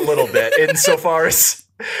matches a little bit insofar as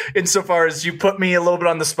you put me a little bit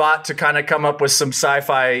on the spot to kind of come up with some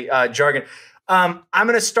sci-fi jargon. I'm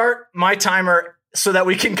going to start my timer so that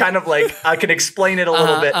we can kind of I can explain it a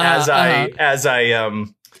little bit as I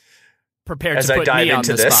prepared to put dive me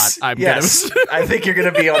into on the this. Spot. I think you're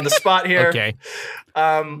going to be on the spot here. Okay.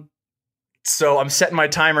 So I'm setting my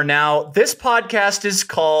timer now. This podcast is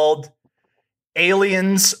called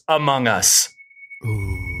Aliens Among Us.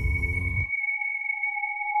 Ooh.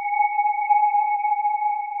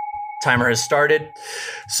 Timer has started.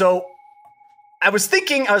 So I was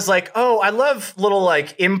like, I love little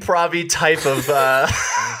improv-y type of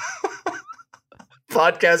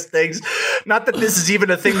podcast things. Not that this is even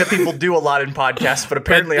a thing that people do a lot in podcasts, but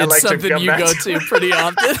apparently I like to come back to. It's something you go to pretty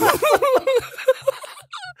often.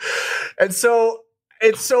 And so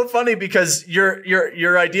it's so funny because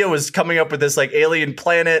your idea was coming up with this alien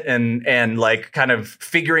planet and kind of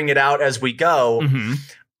figuring it out as we go. Mm-hmm.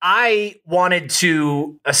 I wanted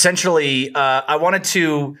to essentially, try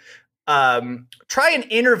an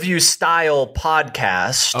interview style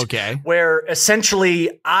podcast. Okay. Where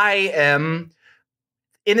essentially I am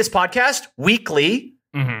in this podcast weekly.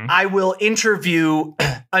 Mm-hmm. I will interview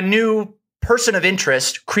a new person of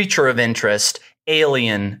interest, creature of interest,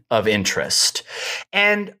 alien of interest.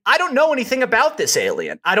 And I don't know anything about this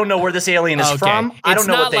alien. I don't know where this alien is from. I don't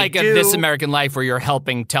know what they do. It's not like a This American Life where you're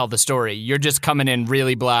helping tell the story. You're just coming in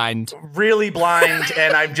really blind.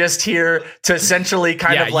 And I'm just here to essentially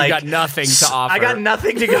kind of like... you got nothing to offer. I got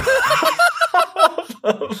nothing to go...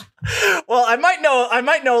 Well, I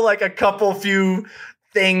might know like a few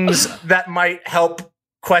things that might help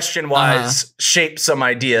question-wise shape some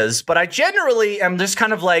ideas, but I generally am just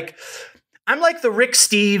kind of like, I'm like the Rick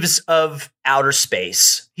Steves of outer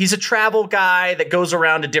space. He's a travel guy that goes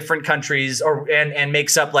around to different countries and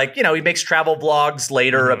makes up like, he makes travel vlogs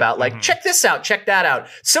later about like, check this out, check that out.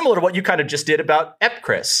 Similar to what you kind of just did about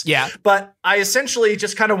Epcris. Yeah. But I essentially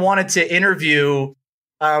just kind of wanted to interview...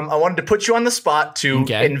 I wanted to put you on the spot to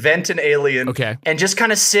invent an alien and just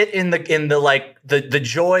kind of sit in the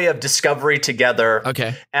joy of discovery together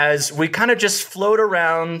as we kind of just float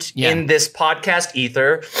around in this podcast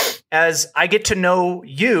ether as I get to know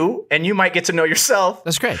you and you might get to know yourself.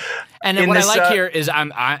 That's great. And what I like here is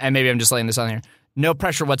and maybe I'm just laying this on here. No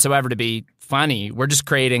pressure whatsoever to be funny. We're just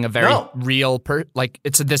creating a very real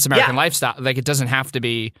it's a This American Lifestyle. Like it doesn't have to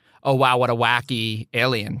be, oh wow, what a wacky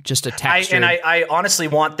alien. Just a texture. I honestly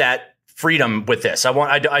want that freedom with this. I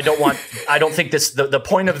don't think this the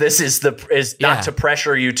point of this is not to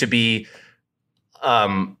pressure you to be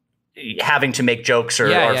having to make jokes or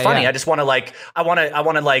funny. I just want to I want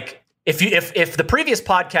to if the previous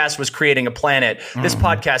podcast was creating a planet, this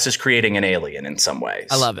podcast is creating an alien in some ways.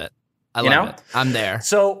 I love it. I love it. I'm there.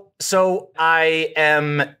 So I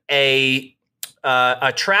am a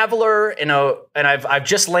traveler, and I've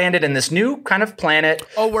just landed in this new kind of planet.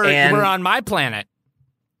 Oh, we're on my planet.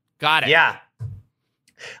 Got it. Yeah.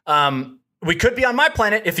 We could be on my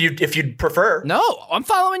planet if you'd prefer. No, I'm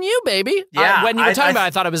following you, baby. Yeah. When you were talking about it, I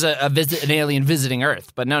thought it was an alien visiting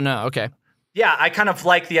Earth, but no, okay. Yeah, I kind of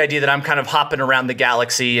like the idea that I'm kind of hopping around the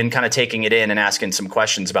galaxy and kind of taking it in and asking some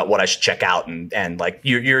questions about what I should check out, and like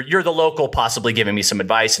you're the local, possibly giving me some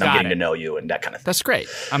advice, and I'm getting to know you and that kind of thing. That's great.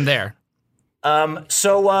 I'm there.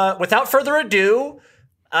 So without further ado,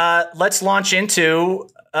 let's launch into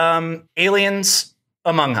Aliens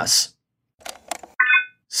Among Us.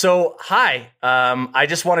 So hi, I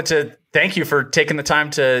just wanted to thank you for taking the time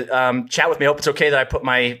to chat with me. I hope it's okay that I put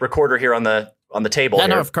my recorder here on the table. Yeah,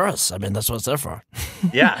 here. no, of course. I mean, that's what it's there for.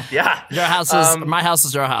 Yeah. Your house is my house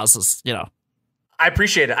is your house. I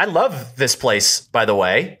appreciate it. I love this place, by the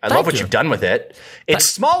way. I love what you've done with it. It's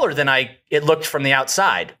smaller than it looked from the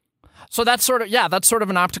outside. So that's sort of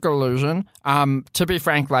an optical illusion. To be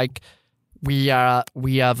frank, like we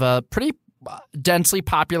have a pretty densely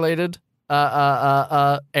populated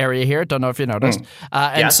area here. Don't know if you noticed.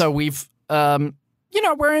 And so we've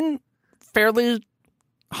we're in fairly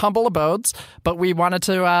humble abodes, but we wanted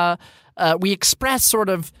to we express sort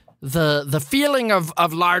of the feeling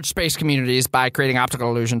of large space communities by creating optical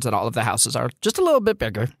illusions that all of the houses are just a little bit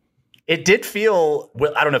bigger. It did feel,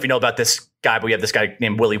 I don't know if you know about this guy, but we have this guy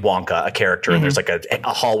named Willy Wonka, a character, and there's like a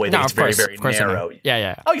hallway that's very, very narrow.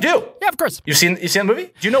 Yeah. Oh, you do? Yeah, of course. You seen the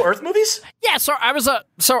movie? Do you know Earth movies? Yeah,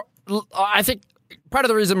 I think part of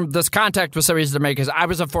the reason this contact was so easy to make is I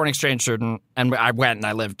was a foreign exchange student, and I went and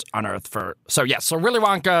I lived on Earth so Willy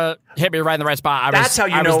Wonka hit me right in the right spot. I was there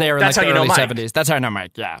in the early 70s. That's how I know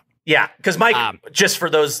Mike, yeah. Yeah, because Mike, just for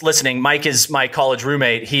those listening, Mike is my college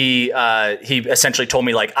roommate. He essentially told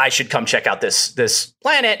me like I should come check out this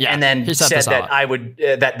planet, and then said that I would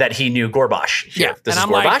that he knew Gorbash. Yeah, this and is I'm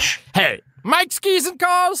Gorbash. Like, hey, Mike skis and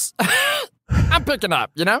cars. I'm picking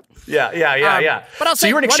up, Yeah. But I'll say, so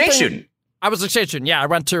you were an exchange student. I was an exchange student. Yeah, I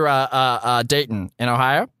went to Dayton in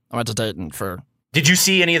Ohio. I went to Dayton for. Did you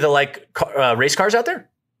see any of the race cars out there?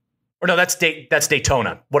 Or no, that's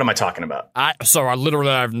Daytona. What am I talking about? I literally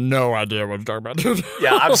have no idea what you're talking about.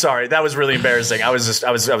 Yeah, I'm sorry. That was really embarrassing. I was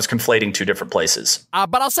conflating two different places.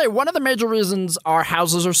 But I'll say one of the major reasons our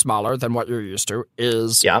houses are smaller than what you're used to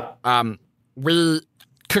is we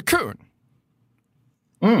cocoon.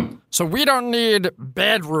 So we don't need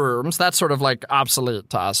bedrooms. That's sort of like obsolete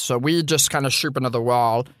to us. So we just kind of shoot into the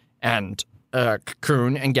wall and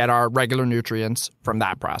cocoon and get our regular nutrients from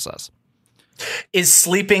that process. Is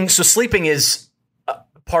sleeping is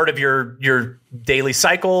part of your daily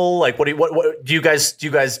cycle? Like what do you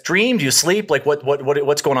guys dream? Do you sleep? Like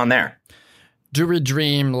what's going on there? Do we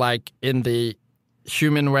dream like in the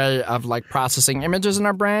human way of like processing images in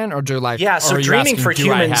our brain, or do like so dreaming for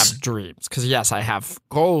humans? I have dreams because yes, I have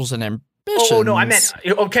goals and ambitions. Oh no, I meant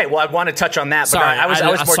okay. Well, I want to touch on that, but I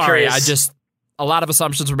was more curious. A lot of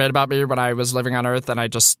assumptions were made about me when I was living on Earth, and I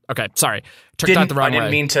just took that the wrong way. I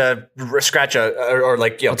didn't mean to scratch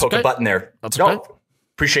poke a button there. That's okay.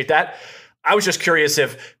 Appreciate that. I was just curious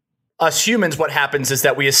if us humans, what happens is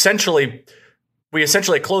that we essentially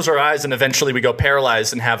close our eyes and eventually we go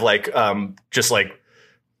paralyzed and have like just like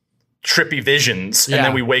trippy visions, and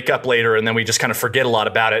then we wake up later and then we just kind of forget a lot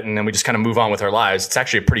about it, and then we just kind of move on with our lives. It's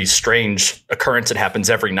actually a pretty strange occurrence that happens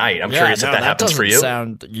every night. I'm curious if that happens for you.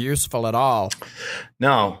 Sound useful at all?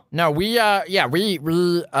 No, we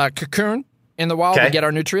cocoon in the wall to get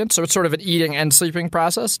our nutrients, so it's sort of an eating and sleeping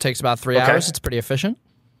process. It takes about 3 hours. It's pretty efficient,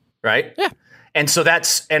 right? Yeah. And so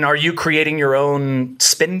are you creating your own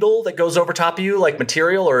spindle that goes over top of you, like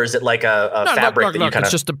material, or is it like a fabric that you kind of...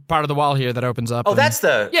 It's just a part of the wall here that opens up. Oh, that's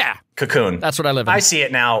the cocoon. That's what I live in. I see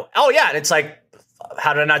it now. Oh, yeah. It's like,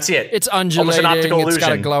 how did I not see it? It's undulating. Almost an optical illusion. It's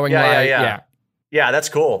got a glowing light. Yeah, that's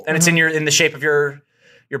cool. And it's in the shape of your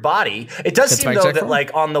body. It does seem, though, that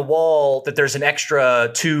like on the wall that there's an extra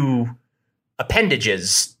 2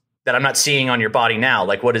 appendages that I'm not seeing on your body now.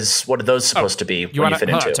 Like, what are those supposed to be? What do you fit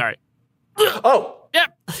into? Sorry. Oh.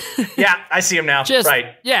 Yep. Yeah, I see him now.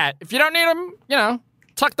 Right. Yeah, if you don't need them,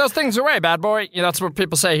 tuck those things away, bad boy. That's what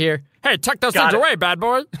people say here. Hey, tuck those things away, bad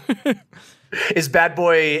boy. Is bad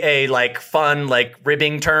boy a like fun like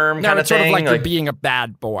ribbing term kind of thing? No, it's sort of like you're being a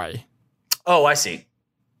bad boy. Oh, I see.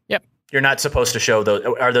 Yep. You're not supposed to show those.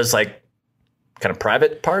 Are those like kind of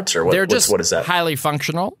private parts, or what? What is that? Highly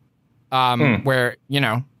functional. Where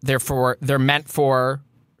they're meant for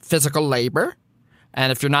physical labor.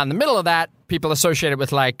 And if you're not in the middle of that, people associate it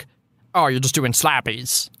with like, oh, you're just doing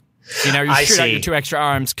slappies. You shoot out your 2 extra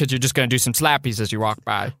arms because you're just going to do some slappies as you walk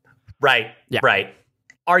by. Right. Yeah. Right.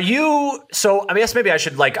 Are you, so I guess maybe I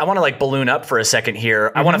should I want to balloon up for a second here.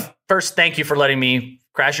 Mm-hmm. I want to first thank you for letting me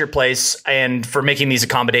crash your place and for making these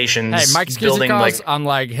accommodations. Hey, Mike's calls, I'm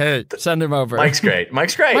like, hey, send him over. Mike's great.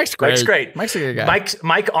 Mike's great. Mike's a good guy.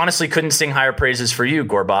 Mike honestly couldn't sing higher praises for you,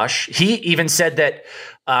 Gorbash. He even said that,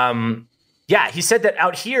 he said that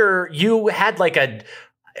out here you had like an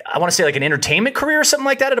entertainment career or something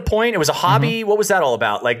like that at a point. It was a hobby. Mm-hmm. What was that all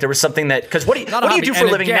about? Like there was something that, because what do you do for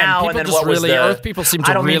a living now? And then what was the Earth people seem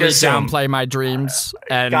to really downplay my dreams.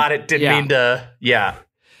 And got it. Didn't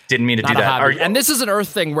mean to do that. And this is an Earth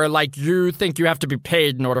thing where like you think you have to be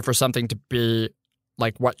paid in order for something to be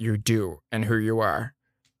like what you do and who you are.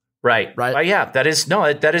 Right. Yeah, that is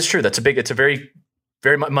true. It's a very,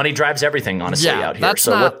 very money drives everything, honestly, out here.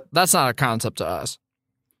 That's not a concept to us.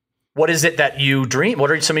 What is it that you dream?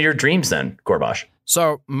 What are some of your dreams then, Gorbash?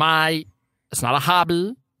 So it's not a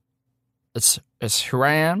hobby. It's who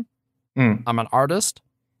I am. I'm an artist.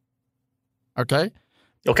 Okay.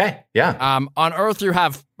 Okay. Yeah. On Earth, you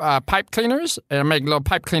have pipe cleaners, and I make little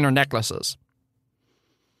pipe cleaner necklaces.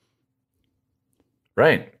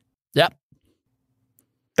 Right. Yep.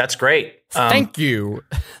 That's great. Thank you.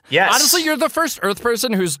 Yes. Honestly, you're the first Earth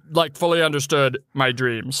person who's like fully understood my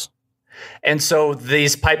dreams. And so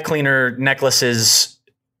these pipe cleaner necklaces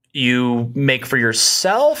you make for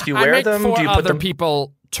yourself? You wear them? For Do you put other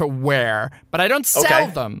people to wear, but I don't sell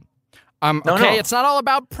them. No. It's not all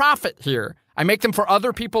about profit here. I make them for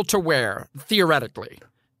other people to wear, theoretically.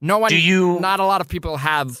 Not a lot of people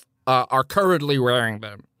are currently wearing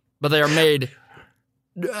them, but they are made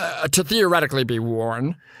to theoretically be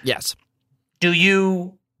worn. Yes.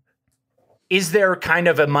 Is there kind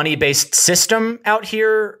of a money-based system out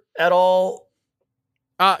here at all?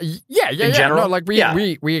 In general? No, like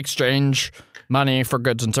we exchange money for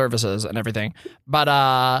goods and services and everything. But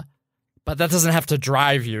that doesn't have to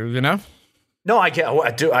drive you, you know? No, I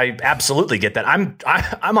do. I absolutely get that.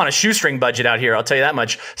 I'm on a shoestring budget out here. I'll tell you that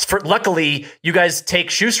much. Luckily, you guys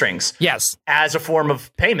take shoestrings, yes, as a form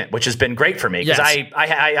of payment, which has been great for me because I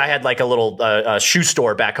had like a little shoe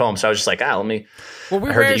store back home, so I was just like, let me. Well,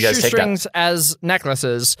 we wear shoestrings as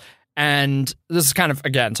necklaces, and this is kind of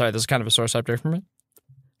a sore subject for me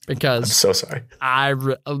because I'm so sorry.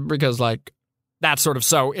 Because like that's sort of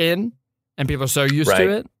so in, and people are so used to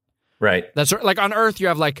it. Right. That's like on Earth, you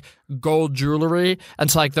have like gold jewelry. And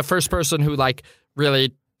it's like the first person who like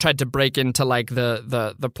really tried to break into like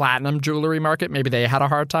the platinum jewelry market. Maybe they had a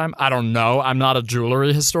hard time. I don't know. I'm not a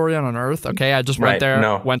jewelry historian on Earth. Okay. I just went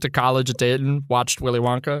there, went to college at Dayton, watched Willy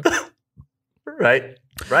Wonka. Right.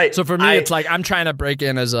 So for me, it's like I'm trying to break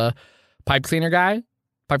in as a pipe cleaner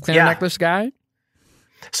necklace guy.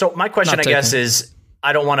 So my question, I guess, is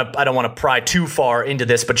I don't want to pry too far into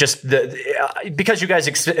this, but just because you guys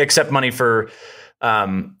accept money for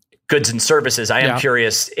goods and services, I am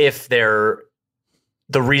curious if the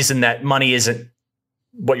reason that money isn't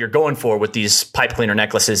what you're going for with these pipe cleaner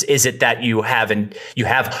necklaces, is it that you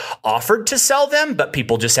have offered to sell them, but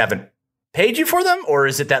people just haven't paid you for them, or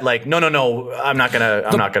is it that like no, I'm not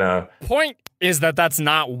gonna. Point is that that's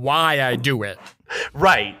not why I do it.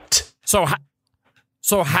 Right.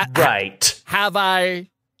 Right. Have I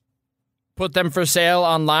put them for sale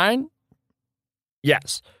online?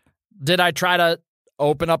 Yes. Did I try to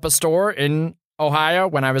open up a store in Ohio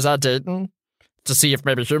when I was at Dayton to see if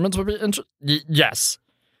maybe humans would be interested? Yes.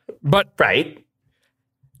 But right.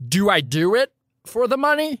 Do I do it for the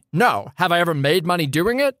money? No. Have I ever made money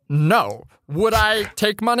doing it? No. Would I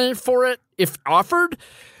take money for it if offered?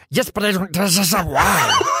 Yes, but I don't. That's not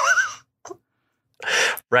why.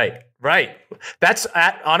 Right. That's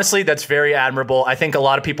honestly, that's very admirable. I think a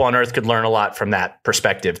lot of people on Earth could learn a lot from that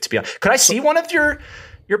perspective. To be honest, could I see one of your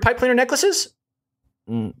pipe cleaner necklaces?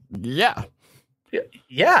 Yeah.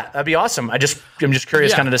 Yeah, that'd be awesome. I'm just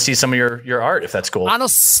curious, kind of to see some of your art, if that's cool.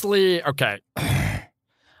 Honestly, okay.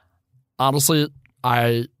 Honestly,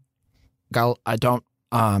 I don't.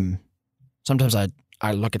 Sometimes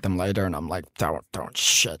I look at them later and I'm like, don't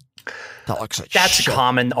shit. That looks like that's shit. A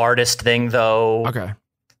common artist thing, though. Okay.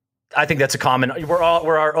 I think that's a common. We're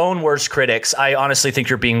our own worst critics. I honestly think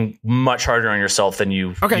you're being much harder on yourself than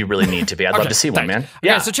you really need to be. I'd love to see one, man.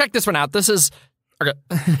 Yeah. So check this one out. This is okay.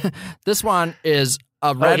 This one is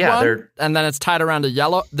a red one, and then it's tied around a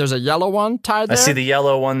yellow. There's a yellow one tied there. I see the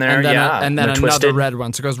yellow one there. And then and then another twisted. red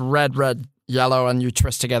one. So it goes red, yellow, and you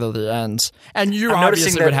twist together the ends. And you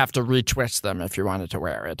obviously would have to retwist them if you wanted to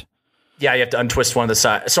wear it. Yeah, you have to untwist one of the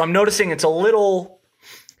sides. So I'm noticing it's a little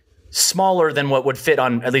smaller than what would fit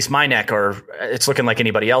on at least my neck, or it's looking like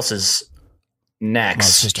anybody else's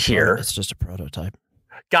necks here. It's just a prototype.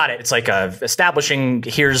 Got it. It's like establishing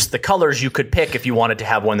here's the colors you could pick if you wanted to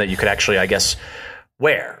have one that you could actually, I guess,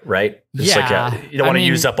 wear, right? It's you don't want to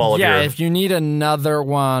use up all of your... Yeah, if you need another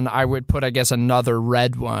one, I would put, I guess, another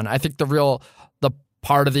red one. I think the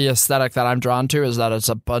part of the aesthetic that I'm drawn to is that it's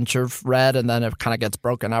a bunch of red and then it kind of gets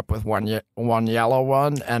broken up with one yellow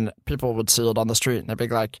one, and people would see it on the street and they'd be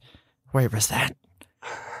like, wait, was that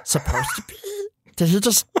supposed to be? Did he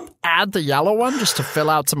just add the yellow one just to fill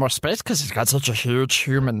out some more space because he's got such a huge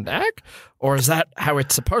human neck? Or is that how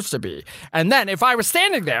it's supposed to be? And then if I was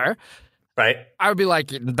standing there, right, I would be like,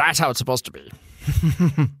 that's how it's supposed to be.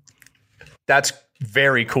 That's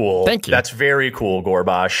very cool. Thank you. That's very cool,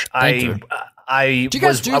 Gorbash. Thank you. Do you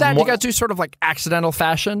guys do that? Do you guys do sort of like accidental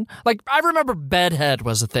fashion? Like, I remember bedhead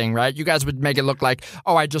was a thing, right? You guys would make it look like,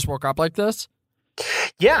 oh, I just woke up like this.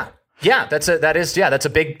 Yeah. That's a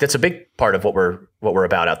big part of what we're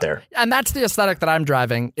about out there. And that's the aesthetic that I'm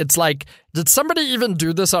driving. It's like, did somebody even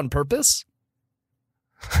do this on purpose?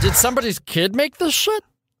 Did somebody's kid make this shit?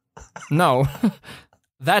 No.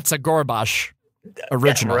 That's a Gorbash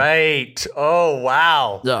original. Right. Oh,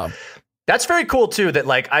 wow. Yeah. That's very cool, too, that,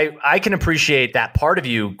 like, I can appreciate that part of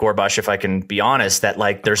you, Gorbash, if I can be honest, that,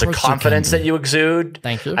 like, there's a confidence that you exude.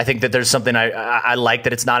 Thank you. I think that there's something I like,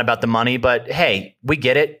 that it's not about the money, but, hey, we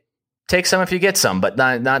get it. Take some if you get some, but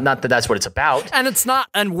not that that's what it's about. And it's not,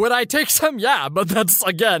 and would I take some? Yeah, but that's,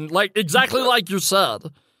 again, like, exactly like you said.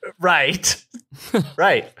 Right.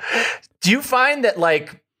 Right. Do you find that,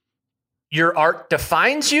 like, your art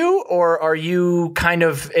defines you, or are you kind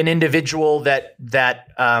of an individual that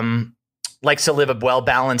likes to live a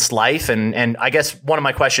well-balanced life? And I guess one of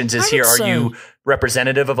my questions is here, are you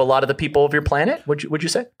representative of a lot of the people of your planet? Would you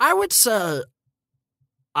say? I would say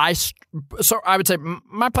I would say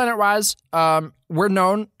my planet-wise, we're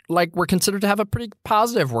known, like, we're considered to have a pretty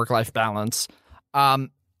positive work-life balance. And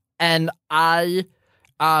I'm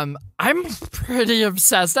pretty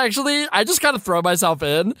obsessed, actually. I just kind of throw myself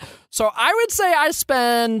in. So I would say I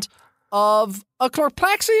spend of a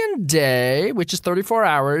Chlorplaxian day, which is 34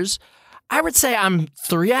 hours, I would say I'm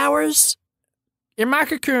 3 hours in my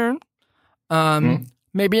cocoon,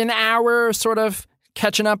 maybe an hour sort of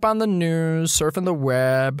catching up on the news, surfing the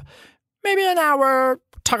web, maybe an hour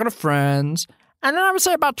talking to friends, and then I would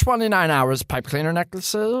say about 29 hours pipe cleaner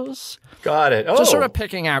necklaces. Got it. Oh. Just sort of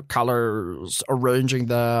picking out colors, arranging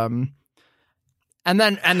them, and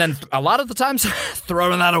then a lot of the times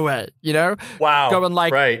throwing that away, you know? Wow. Going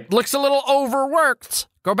like, right. Looks a little overworked.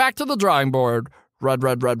 Go back to the drawing board. Red,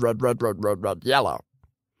 yellow.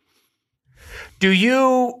 Do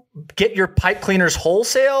you get your pipe cleaners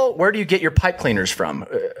wholesale? Where do you get your pipe cleaners from?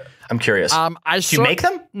 I'm curious. Do you make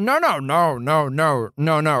them? No.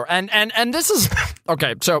 And this is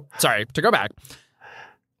okay. So sorry to go back.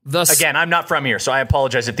 Again, I'm not from here, so I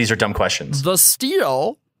apologize if these are dumb questions. The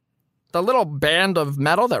steel, the little band of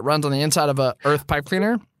metal that runs on the inside of a earth pipe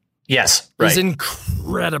cleaner, yes, right, is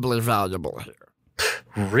incredibly valuable here.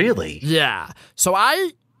 Really? Yeah. So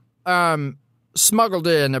I smuggled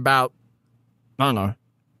in about, I don't know,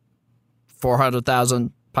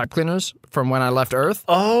 400,000 pipe cleaners from when I left Earth.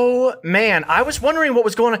 Oh, man. I was wondering what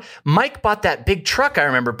was going on. Mike bought that big truck, I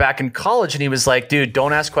remember, back in college, and he was like, dude,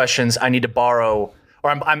 don't ask questions. I need to borrow.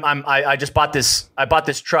 Or I just bought this. I bought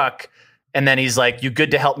this truck, And then he's like, "You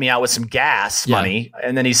good to help me out with some gas money?"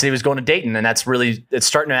 And then he said he was going to Dayton, and it's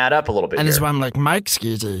starting to add up a little bit. And this is why I'm like, Mike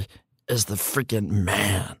Skeezy is the freaking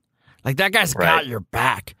man. Like, that guy's got your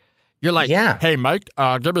back. You're like, hey, Mike,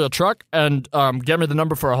 give me a truck and get me the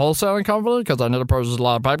number for a wholesaling company because I need to purchase a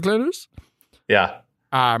lot of pipe cleaners. Yeah.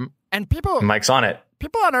 And Mike's on it.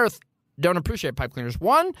 People on Earth don't appreciate pipe cleaners.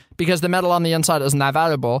 One, because the metal on the inside isn't that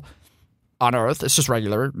valuable on Earth. It's just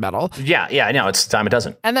regular metal. Yeah, I know. It's a dime a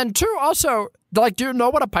dozen. And then two, also, like, do you know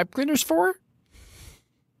what a pipe cleaner's for?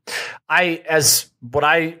 What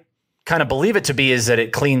I kind of believe it to be is that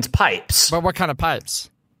it cleans pipes. But what kind of pipes?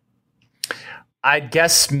 I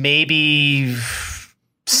guess maybe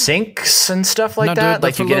sinks and stuff like that. Dude,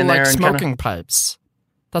 like you get in there and smoking pipes.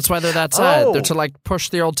 That's why they're that size. They're to like push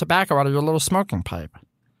the old tobacco out of your little smoking pipe.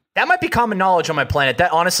 That might be common knowledge on my planet.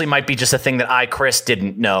 That honestly might be just a thing that Chris,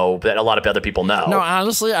 didn't know that a lot of other people know. No,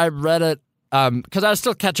 honestly, I read it because I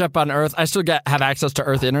still catch up on Earth. I still have access to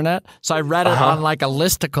Earth Internet. So I read it on like a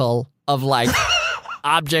listicle of like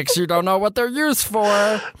objects you don't know what they're used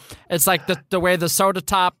for. It's like the way the soda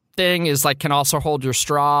top thing is like can also hold your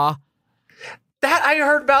straw. That I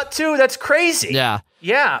heard about too. That's crazy. Yeah.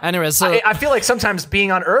 Anyway, so I feel like sometimes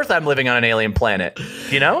being on Earth, I'm living on an alien planet.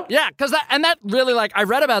 You know? Yeah, because that really, like, I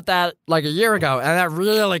read about that like a year ago, and that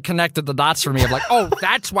really connected the dots for me of like, oh,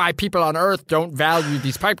 that's why people on Earth don't value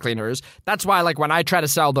these pipe cleaners. That's why, like, when I try to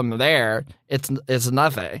sell them there, it's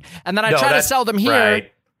nothing. And then I try to sell them here,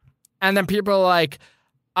 and then people are like,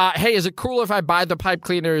 hey, is it cool if I buy the pipe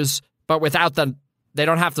cleaners, but without they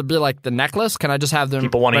don't have to be like the necklace? Can I just have them?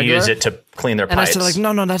 People want to use it to clean their pipes. And I said, like,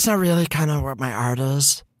 no, that's not really kind of what my art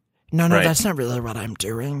is. No, that's not really what I'm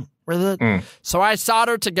doing with it. So I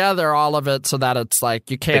soldered together all of it so that it's like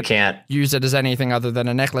you can't use it as anything other than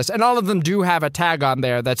a necklace. And all of them do have a tag on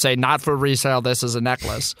there that say, not for resale, this is a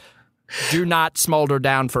necklace. Do not smolder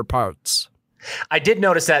down for parts. I did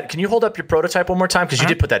notice that. Can you hold up your prototype one more time? Because you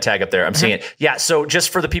did put that tag up there. I'm seeing it. Yeah, so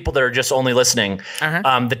just for the people that are just only listening,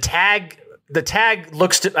 the tag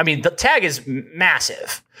the tag is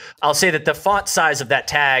massive. I'll say that the font size of that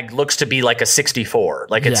tag looks to be like a 64.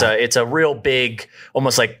 Like it's a real big,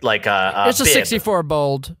 almost like a it's a bib. 64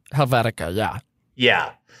 bold Helvetica. Yeah.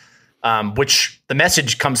 Yeah. Which the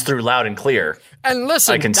message comes through loud and clear. And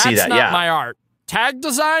listen, I can that's see that. not my art. Tag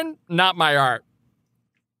design, not my art.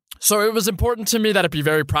 So it was important to me that it be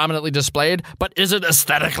very prominently displayed, but is it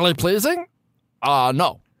aesthetically pleasing?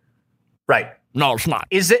 No. Right. No, it's not.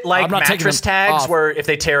 Is it like mattress tags where if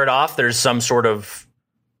they tear it off, there's some sort of,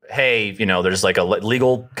 hey, there's like a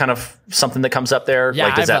legal kind of something that comes up there? Yeah,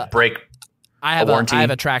 like, does that break a warranty? I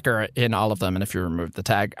have a tracker in all of them, and if you remove the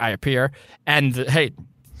tag, I appear. And hey,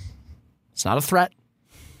 it's not a threat.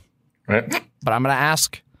 Right. But I'm going to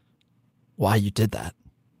ask why you did that.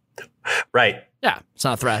 Right. Yeah, it's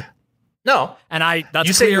not a threat. No. And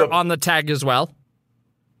that's clear on the tag as well.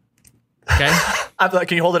 Okay.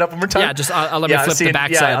 Can you hold it up one more time? Yeah, just let me flip the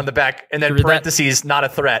back side. Yeah, on the back. And then parentheses, not a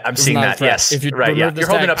threat. I'm seeing that. Yes. If you right. Yeah. You're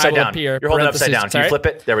holding it upside down. You're holding it upside down. Can you flip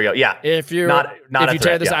it? There we go. Yeah. If you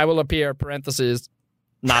tear this, I will appear, parentheses,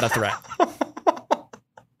 not a threat.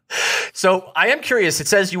 So I am curious. It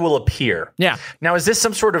says you will appear. Yeah. Now, is this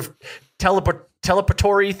some sort of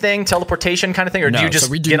teleportation kind of thing? Or do you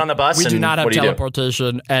just get on the bus? We do not have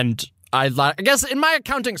teleportation. And I guess in my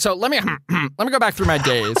accounting, so let me go back through my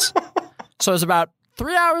days. So it's about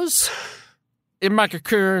 3 hours in my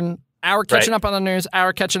cocoon, hour catching up on the news,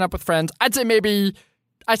 hour catching up with friends. I'd say maybe,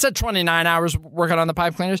 I said 29 hours working on the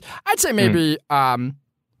pipe cleaners. I'd say maybe, I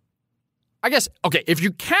guess, okay, if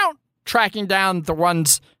you count tracking down the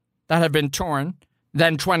ones that have been torn,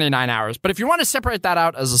 then 29 hours. But if you want to separate that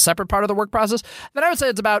out as a separate part of the work process, then I would say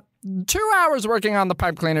it's about 2 hours working on the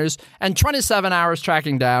pipe cleaners and 27 hours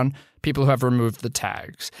tracking down people who have removed the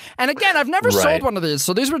tags. And again, I've never sold one of these,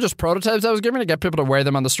 so these were just prototypes I was giving to get people to wear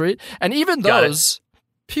them on the street. And even those,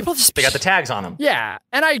 people just... They got the tags on them. Yeah,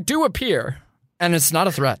 and I do appear, and it's not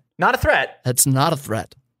a threat. Not a threat? It's not a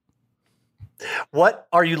threat. What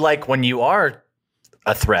are you like when you are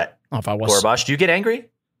a threat, Gorbash? Do you get angry?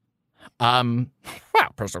 Wow,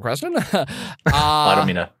 personal question. I don't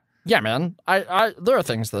mean to... Yeah, man. There are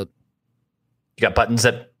things that... You got buttons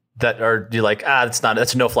that are you like, that's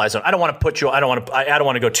a no-fly zone. I don't want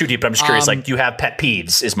to go too deep, but I'm just curious, like, do you have pet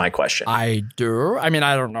peeves is my question. I do. I mean,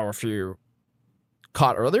 I don't know if you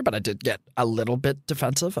caught earlier, but I did get a little bit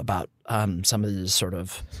defensive about some of these sort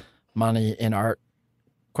of money in art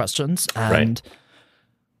questions. And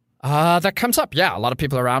that comes up. Yeah, a lot of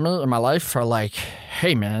people around me in my life are like,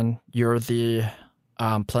 hey, man, you're the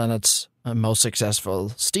planet's most successful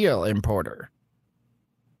steel importer.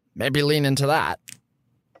 Maybe lean into that.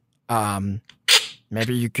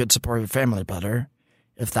 maybe you could support your family better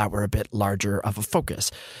if that were a bit larger of a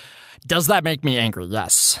focus. Does that make me angry?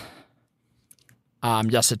 Yes.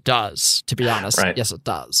 Yes, it does, to be honest. Right. Yes, it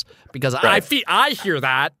does. Because Right. I hear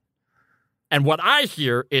that, and what I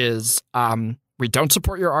hear is we don't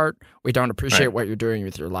support your art. We don't appreciate Right. what you're doing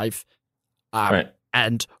with your life. Right.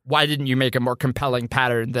 And why didn't you make a more compelling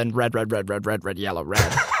pattern than red, red, red, red, red, red, yellow,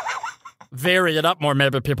 red? Vary it up more.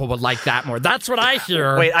 Maybe people would like that more. That's what I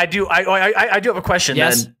hear. Wait, I do have a question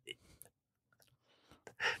Yes. then.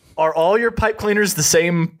 Are all your pipe cleaners the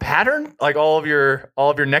same pattern? Like all of your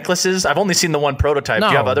necklaces? I've only seen the one prototype. No.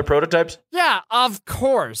 Do you have other prototypes? Yeah, of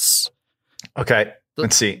course. Okay.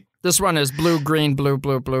 Let's see. This one is blue, green, blue,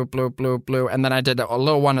 blue, blue, blue, blue, blue. And then I did a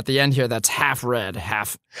little one at the end here that's half red,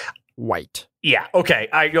 half white. Yeah. Okay.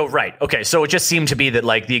 I go right. Okay. So it just seemed to be that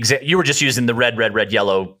like you were just using the red, red, red,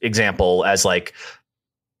 yellow example as like,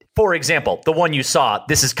 for example, the one you saw,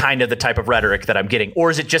 this is kind of the type of rhetoric that I'm getting.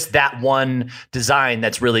 Or is it just that one design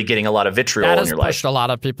that's really getting a lot of vitriol That in has your pushed life? a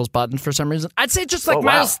lot of people's buttons for some reason. I'd say just like Oh,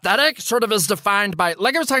 my wow. aesthetic sort of is defined by,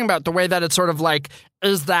 like I was talking about, the way that it's sort of like,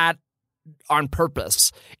 is that on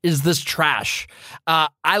purpose? Is this trash?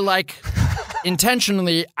 I like,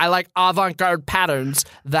 intentionally, I like avant-garde patterns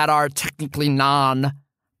that are technically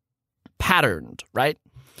non-patterned, right?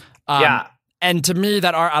 Yeah. And to me,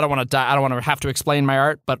 that art, I don't want to have to explain my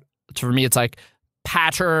art, but for me, it's like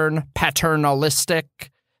paternalistic.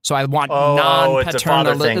 So I want it's a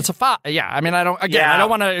father thing. It's a yeah. I mean, I don't Yeah.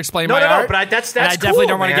 want to explain No, my no, art. but that's and I definitely cool,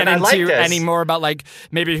 don't want to man. get I like into this. any more about like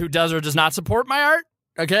maybe who does or does not support my art.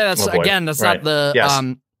 Okay, that's Oh, boy. that's Right. not the Yes.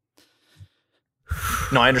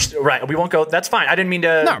 No, I understand. Right. We won't go. That's fine. I didn't mean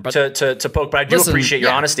to No, but- to poke, but I do Listen, appreciate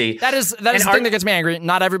your yeah. honesty. That is And the thing art- that gets me angry.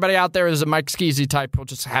 Not everybody out there is a Mike Skeezy type who'll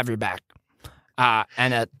just have your back,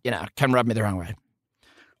 and it can rub me the wrong way.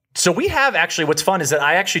 So we have actually, what's fun is that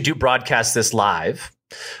I actually do broadcast this live.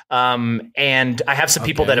 And I have some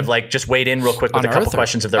people Okay. that have like just weighed in real quick with On a couple Earth or-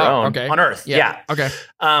 questions of their Oh, own okay. on Earth. Yeah. Okay.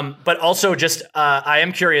 But also just, I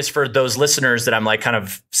am curious for those listeners that I'm like kind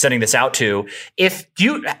of sending this out to,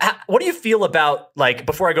 what do you feel about like,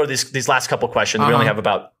 before I go to these last couple questions, we only have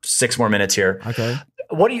about 6 more minutes here. Okay.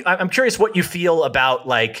 I'm curious what you feel about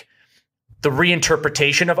like the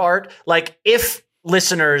reinterpretation of art. Like if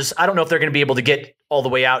listeners, I don't know if they're going to be able to get all the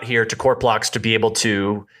way out here to Court Blocks to be able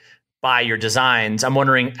to buy your designs. I'm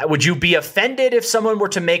wondering, would you be offended if someone were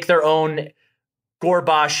to make their own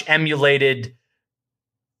Gorbash emulated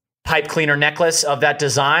pipe cleaner necklace of that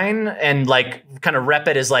design and like kind of rep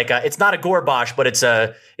it as like it's not a Gorbash, but it's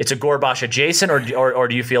a Gorbash adjacent, or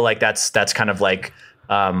do you feel like that's kind of like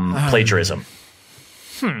plagiarism?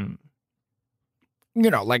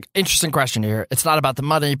 Like interesting question here. It's not about the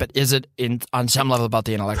money, but is it on some level about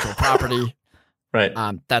the intellectual property? Right.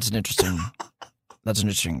 That's an interesting.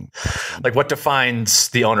 Like what defines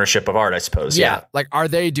the ownership of art, I suppose. Yeah. Like, are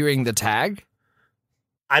they doing the tag?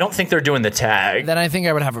 I don't think they're doing the tag. Then I think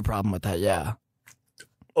I would have a problem with that. Yeah.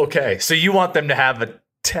 Okay. So you want them to have a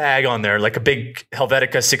tag on there, like a big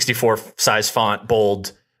Helvetica 64 size font,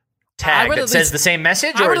 bold tag that says the same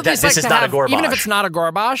message, or that this is not a Gorbash? Even if it's not a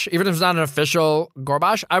Gorbash, even if it's not an official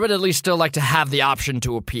Gorbash, I would at least still like to have the option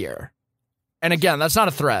to appear. And again, that's not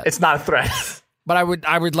a threat. It's not a threat. But I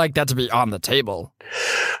would like that to be on the table.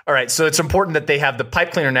 All right, so it's important that they have the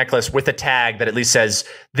pipe cleaner necklace with a tag that at least says,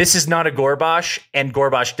 this is not a Gorbash, and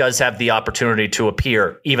Gorbash does have the opportunity to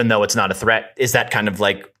appear, even though it's not a threat. Is that kind of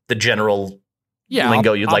like the general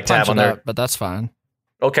lingo you'd like to have on there? But that's fine.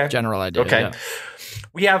 Okay. General idea. Okay. Yeah.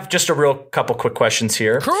 We have just a real couple quick questions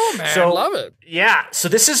here. Cool, man. So, love it. Yeah, so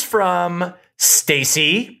this is from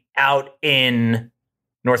Stacy out in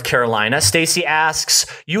North Carolina. Stacy asks,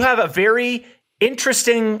 you have a very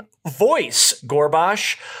interesting voice,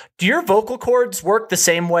 Gorbash. Do your vocal cords work the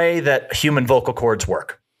same way that human vocal cords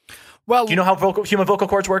work? Well, Do you know how human vocal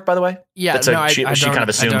cords work, by the way? Yeah, she kind of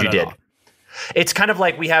assumed you did. It's kind of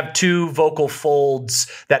like we have 2 vocal folds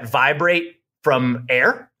that vibrate from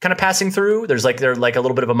air kind of passing through. They're like a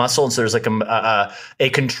little bit of a muscle, and so there's like a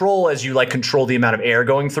control as you like control the amount of air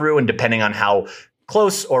going through, and depending on how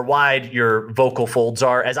close or wide your vocal folds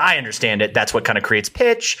are, as I understand it, that's what kind of creates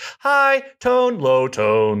pitch, high tone, low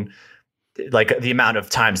tone, like the amount of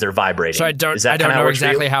times they're vibrating. So I don't know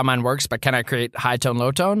exactly how mine works, but can I create high tone,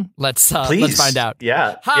 low tone? Let's find out.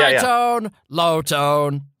 Yeah. High tone, low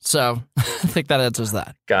tone. So I think that answers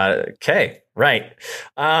that. Got it. Okay. Right.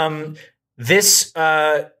 This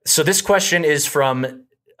question is from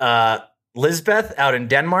Lisbeth out in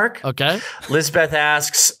Denmark. Okay. Lisbeth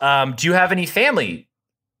asks, do you have any family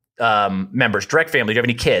members, direct family? Do you have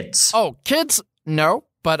any kids? Oh, kids? No.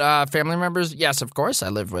 But family members? Yes, of course. I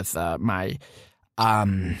live with my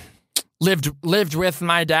lived with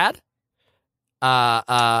my dad.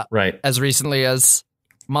 Right. As recently as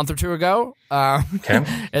a month or two ago. Okay.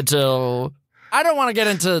 Until I don't want to get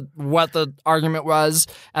into what the argument was,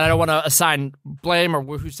 and I don't want to assign blame or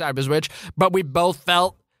whose side was which, but we both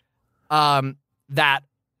felt that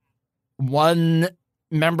one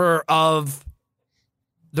member of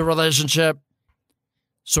the relationship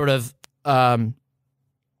sort of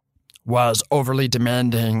was overly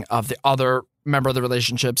demanding of the other member of the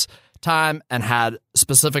relationship's time and had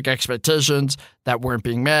specific expectations that weren't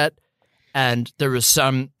being met. And there was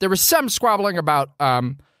some squabbling about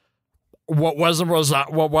what was and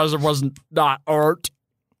wasn't not art.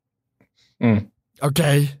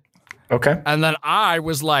 Okay. And then I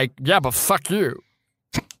was like, yeah, but fuck you.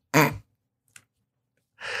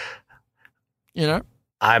 You know?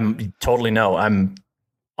 I'm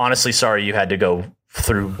honestly sorry you had to go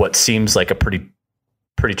through what seems like a pretty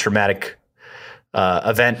traumatic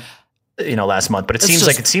event, last month. But it seems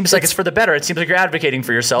like it's for the better. It seems like you're advocating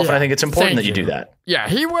for yourself, and I think it's important that you do that. Yeah,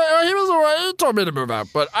 he told me to move out,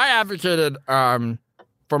 but I advocated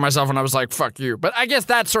for myself, and I was like, "Fuck you." But I guess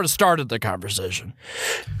that sort of started the conversation.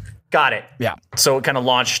 Got it. Yeah. So it kind of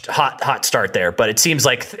launched hot start there, but it seems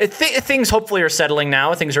like things hopefully are settling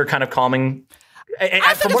now. Things are kind of calming.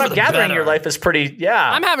 From what I'm gathering, your life is pretty,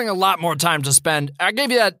 I'm having a lot more time to spend. I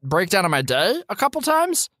gave you that breakdown of my day a couple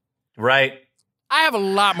times. Right. I have a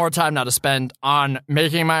lot more time now to spend on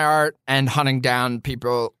making my art and hunting down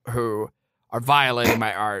people who are violating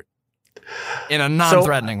my art in a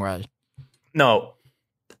non-threatening way. No.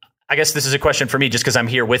 I guess this is a question for me just because I'm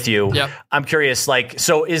here with you. Yep. I'm curious,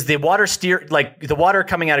 so is the water the water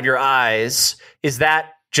coming out of your eyes, is that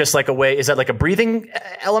just like is that like a breathing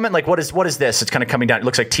element? Like what is this? It's kind of coming down. It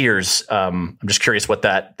looks like tears. I'm just curious what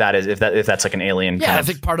that is, if that's like an alien. Yeah, I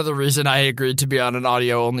think part of the reason I agreed to be on an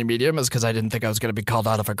audio only medium is because I didn't think I was going to be called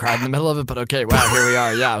out if I cried in the middle of it. But okay, wow, here we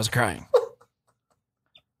are. Yeah, I was crying.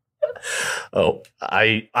 Oh,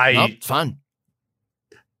 It's fun.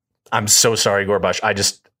 I'm so sorry, Gorbash.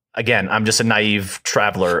 I'm just a naive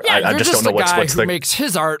traveler. Yeah, I just don't know what's who makes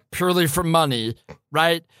his art purely for money,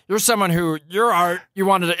 right? You're someone who, your art, you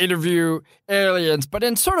wanted to interview aliens, but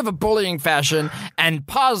in sort of a bullying fashion and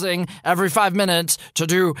pausing every 5 minutes to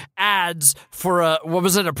do ads for a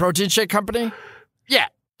protein shake company? Yeah.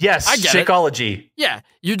 Yes, I get Shakeology. It. Yeah,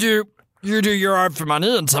 you do your art for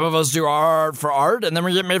money, and some of us do our art for art, and then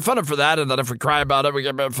we get made fun of for that, and then if we cry about it, we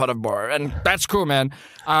get made fun of more. And that's cool, man.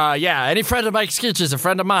 Yeah, any friend of Mike Skeech is a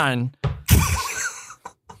friend of mine.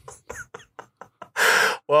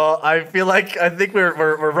 Well, I think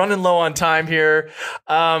we're running low on time here.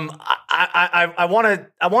 I want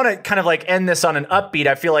to kind of like end this on an upbeat.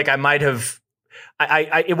 I feel like I might have.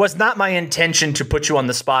 It was not my intention to put you on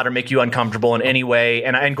the spot or make you uncomfortable in any way.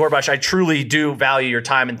 And Gorbash, I truly do value your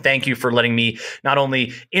time, and thank you for letting me not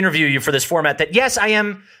only interview you for this format. That yes, I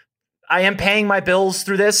am paying my bills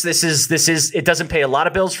through this. This is it doesn't pay a lot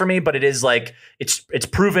of bills for me, but it is like it's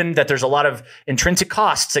proven that there's a lot of intrinsic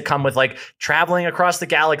costs that come with like traveling across the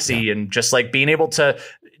galaxy and just like being able to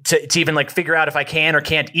even like figure out if I can or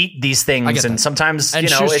can't eat these things. And sometimes, and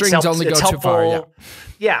it's only go helpful. Too far,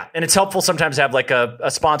 yeah. And it's helpful sometimes to have like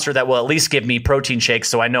a sponsor that will at least give me protein shakes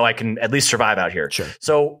so I know I can at least survive out here. Sure.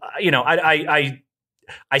 So, I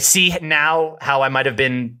see now how I might have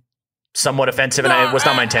been somewhat offensive, and it was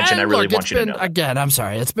not my intention. I really want you to know. Again, I'm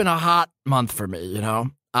sorry. It's been a hot month for me,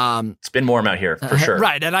 It's been warm out here, for sure.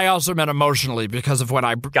 Right, and I also meant emotionally because of when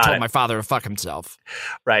I told my father to fuck himself.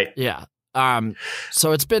 Right. Yeah.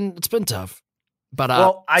 So it's been tough. But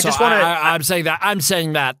well, I'm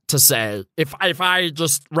saying that to say if I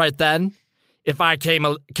just right then, if I came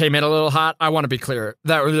in a little hot, I want to be clear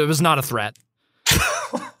that it was not a threat.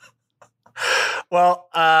 Well,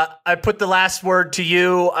 I put the last word to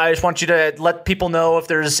you. I just want you to let people know if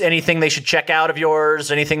there's anything they should check out of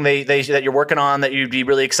yours, anything that you're working on that you'd be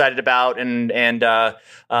really excited about, and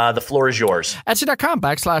the floor is yours.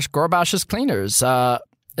 Etsy.com/Gorbash's Cleaners.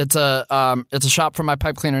 It's a shop for my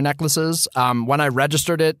pipe cleaner necklaces. When I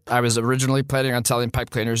registered it, I was originally planning on selling pipe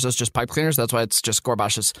cleaners as just pipe cleaners. That's why it's just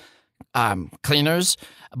Gorbash's Cleaners.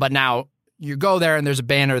 But now you go there and there's a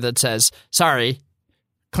banner that says, sorry,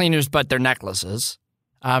 cleaners, but they're necklaces.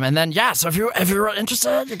 And then, so if you're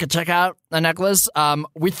interested, you can check out the necklace.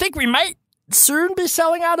 We think we might soon be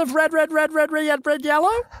selling out of red,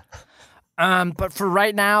 yellow. But for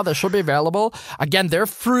right now, they should be available. Again, they're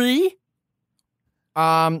free.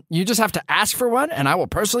 You just have to ask for one, and I will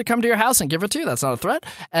personally come to your house and give it to you. That's not a threat.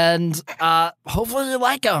 And hopefully you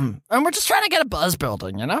like them. And we're just trying to get a buzz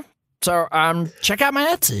building, So check out my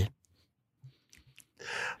Etsy.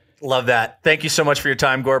 Love that. Thank you so much for your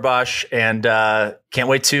time, Gorbash, and can't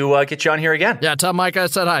wait to get you on here again. Yeah, tell Mike I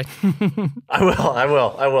said hi. I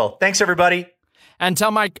will. Thanks, everybody. And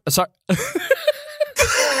tell Mike, sorry.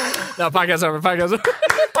 No, podcast over.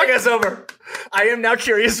 Podcast over. I am now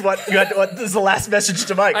curious what is the last message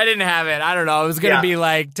to Mike. I didn't have it. I don't know. It was going to be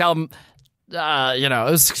like, tell him,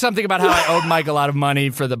 it was something about how I owed Mike a lot of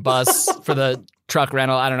money for the bus, for the truck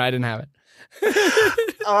rental. I don't know. I didn't have it.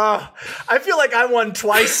 I feel like I won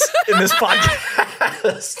twice in this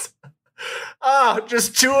podcast.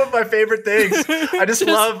 Just two of my favorite things. I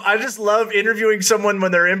just love interviewing someone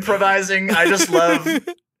when they're improvising. I just love.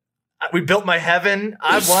 We built my heaven.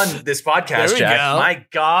 I won this podcast, Jack. Go. My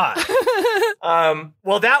God.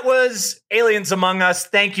 Well, that was Aliens Among Us.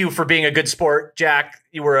 Thank you for being a good sport, Jack.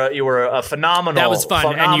 You were a phenomenal. That was fun.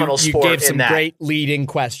 Phenomenal and you gave some great leading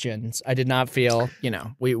questions. I did not feel.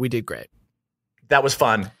 We did great. That was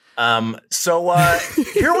fun. So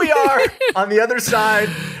here we are on the other side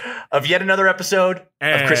of yet another episode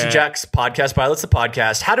of Chris and Jack's Podcast Pilots, the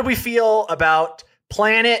podcast. How do we feel about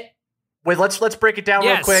Planet? Wait, let's break it down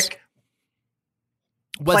real quick.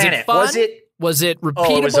 Was it fun? Was it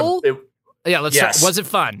repeatable? Let's start. Was it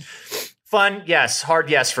fun? Fun, yes. Hard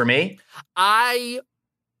yes for me. I'm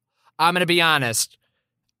going to be honest.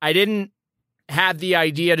 I didn't have the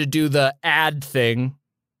idea to do the ad thing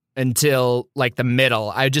until like the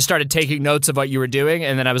middle. I just started taking notes of what you were doing,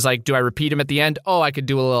 and then I was like, do I repeat them at the end? Oh, I could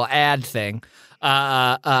do a little ad thing.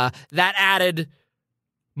 That added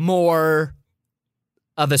more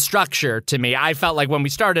of a structure to me. I felt like when we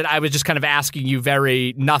started, I was just kind of asking you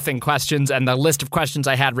very nothing questions, and the list of questions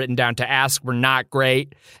I had written down to ask were not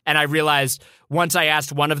great. And I realized once I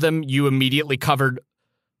asked one of them, you immediately covered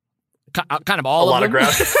kind of all of them. A lot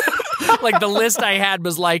of ground. Like the list I had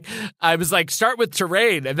was like, start with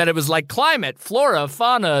terrain, and then it was like climate, flora,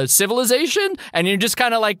 fauna, civilization, and you're just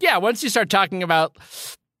kind of like, once you start talking about,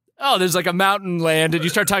 there's like a mountain land, and you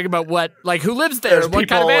start talking about who lives there, what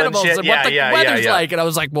kind of animals, and what the weather's like, and I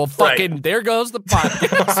was like, well, fucking, there goes the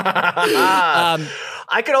podcast.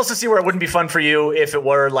 I could also see where it wouldn't be fun for you if it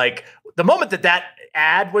were like the moment that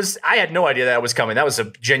ad was, I had no idea that was coming. That was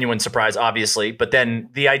a genuine surprise, obviously. But then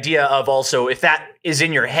the idea of also, if that is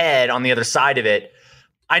in your head on the other side of it,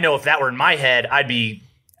 I know if that were in my head, I'd be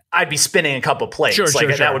spinning a couple plates. Sure.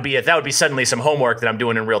 That would be suddenly some homework that I'm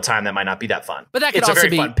doing in real time. That might not be that fun. But that could also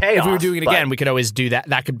be, if we were doing it again, we could always do that.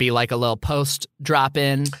 That could be like a little post drop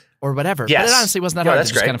in or whatever. Yes. But it honestly wasn't that hard.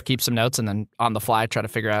 Just kind of keep some notes and then on the fly try to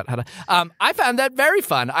figure out how to. I found that very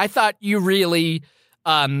fun. I thought you really,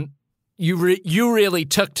 you really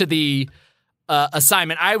took to the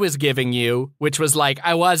assignment I was giving you, which was like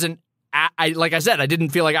like I said, I didn't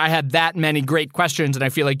feel like I had that many great questions, and I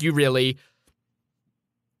feel like you really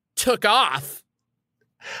took off.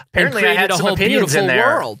 Apparently, I had some opinions in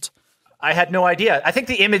there. World. I had no idea. I think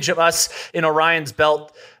the image of us in Orion's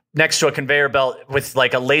belt next to a conveyor belt with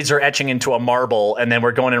like a laser etching into a marble, and then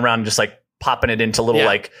we're going around and just like popping it into little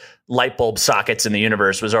like light bulb sockets in the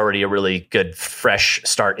universe was already a really good, fresh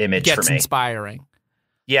start image for me. Gets inspiring.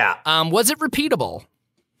 Yeah. Was it repeatable?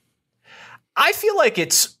 I feel like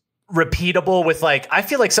it's repeatable with I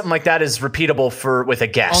feel like something like that is repeatable with a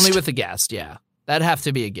guest. Only with a guest, yeah. That'd have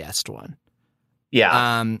to be a guest one.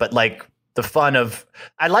 Yeah. But like the fun of,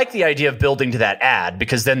 I like the idea of building to that ad,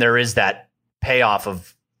 because then there is that payoff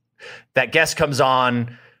of that guest comes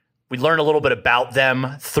on, we learn a little bit about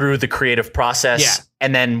them through the creative process,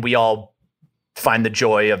 and then we all find the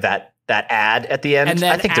joy of that ad at the end. And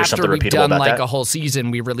then I think there's something repeatable done about that. A whole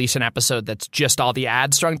season, we release an episode that's just all the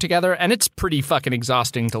ads strung together, and it's pretty fucking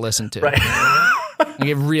exhausting to listen to. Right. Like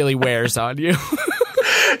it really wears on you.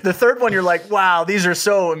 The third one, you're like, wow, these are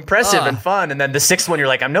so impressive and fun. And then the sixth one, you're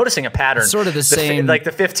like, I'm noticing a pattern. Sort of the same. Like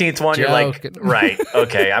the 15th one, joke. You're like, right,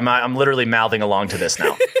 okay, I'm literally mouthing along to this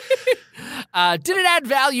now. Did it add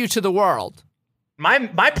value to the world?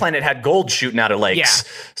 My planet had gold shooting out of lakes.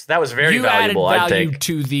 So that was very valuable, I think. You added value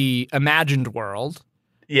to the imagined world.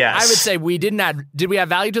 Yes. I would say we didn't add... Did we add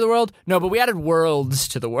value to the world? No, but we added worlds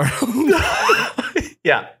to the world.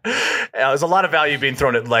 Yeah. There's a lot of value being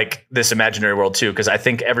thrown at like this imaginary world too, because I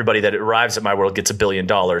think everybody that arrives at my world gets $1 billion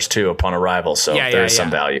too upon arrival. So there's some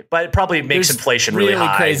value. But it probably makes inflation really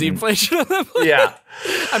high. Crazy inflation on that planet. Yeah.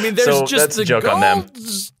 I mean, there's just the joke on them.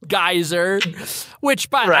 Geyser, which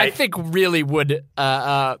I think really would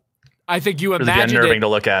I think you imagined really it to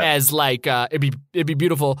look at. As like it'd be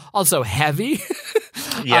beautiful. Also heavy.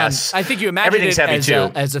 Yes. I think you imagined it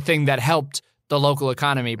as a thing that helped the local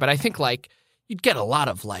economy, but I think like you'd get a lot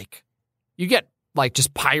of like, you get like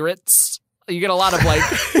just pirates. You get a lot of like,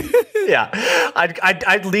 Yeah,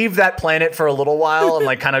 I'd leave that planet for a little while and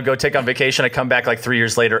like kind of go take on vacation. I'd come back like 3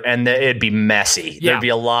 years later and it'd be messy. Yeah. There'd be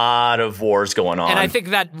a lot of wars going on. And I think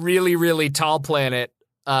that really, really tall planet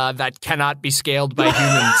that cannot be scaled by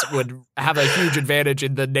humans would have a huge advantage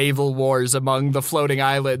in the naval wars among the floating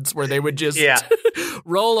islands, where they would just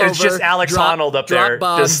roll over. It's just Alex Honnold up there.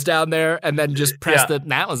 Drop bombs down there and then just press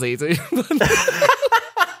that was easy.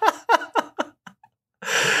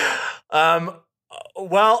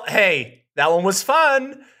 Well, hey, that one was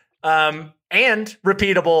fun and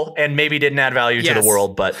repeatable and maybe didn't add value to the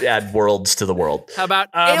world, but add worlds to the world. How about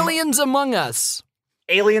Aliens Among Us?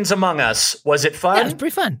 Aliens Among Us. Was it fun? Yeah, it was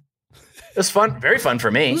pretty fun. It was fun. Very fun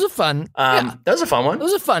for me. It was a fun. That was a fun one. It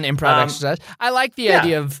was a fun improv exercise. I like the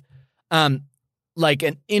idea of like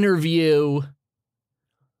an interview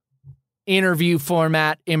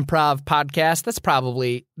format improv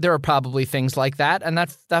podcast. There are probably things like that, and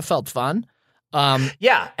that felt fun.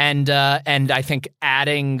 And I think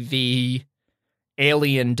adding the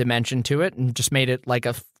alien dimension to it and just made it like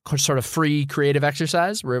a sort of free creative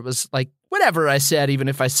exercise where it was like whatever I said, even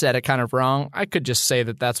if I said it kind of wrong, I could just say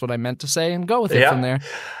that that's what I meant to say and go with it from there.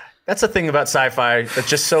 That's the thing about sci-fi that's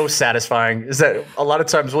just so satisfying, is that a lot of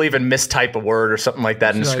times we'll even mistype a word or something like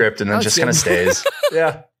that in a script and then just kind of stays.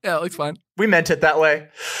 Yeah, it looks fun. We meant it that way.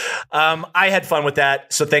 I had fun with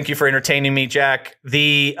that, so thank you for entertaining me, Jack. Was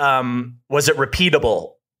it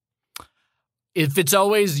repeatable? If it's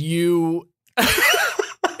always you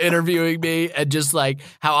interviewing me and just like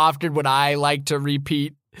how often would I like to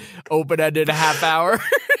repeat open-ended half-hour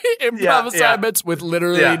improv assignments with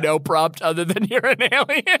literally no prompt other than you're an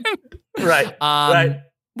alien. Right. Right.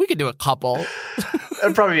 We could do a couple.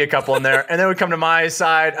 There'd probably be a couple in there. And then would come to my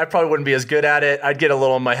side. I probably wouldn't be as good at it. I'd get a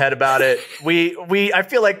little in my head about it. I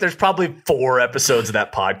feel like there's probably 4 episodes of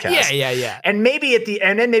that podcast. Yeah. And maybe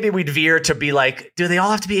then maybe we'd veer to be like, do they all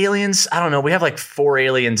have to be aliens? I don't know. We have like 4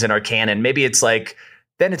 aliens in our canon. Maybe it's like,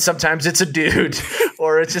 then sometimes it's a dude,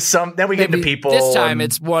 or it's just then we get into people. This time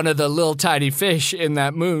it's one of the little tiny fish in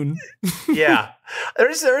that moon. Yeah. There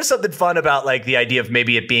is something fun about like the idea of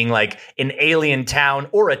maybe it being like an alien town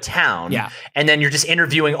or a town. Yeah. And then you're just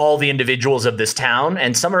interviewing all the individuals of this town,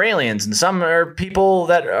 and some are aliens and some are people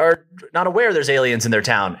that are not aware there's aliens in their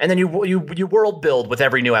town. And then you world build with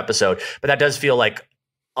every new episode. But that does feel like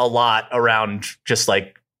a lot around just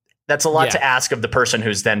like, that's a lot to ask of the person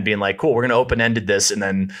who's then being like, cool, we're going to open-ended this, and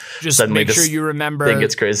then just suddenly make sure you remember thing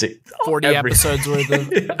gets crazy. 40 episodes worth of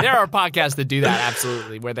there are podcasts that do that,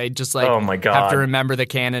 absolutely, where they just like oh my God. have to remember the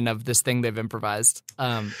canon of this thing they've improvised.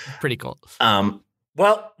 Pretty cool.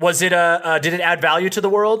 Well, was it did it add value to the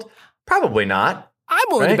world? Probably not. I'm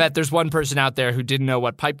willing to bet there's one person out there who didn't know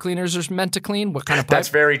what pipe cleaners are meant to clean, what kind of pipe. That's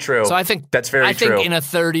very true. So I think that's very true. I think in a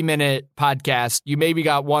 30-minute podcast, you maybe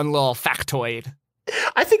got one little factoid.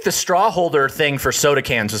 I think the straw holder thing for soda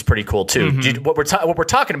cans was pretty cool too. Mm-hmm. What we're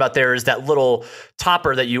talking about there is that little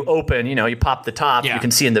topper that you open. You know, you pop the top. You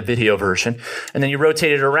can see in the video version, and then you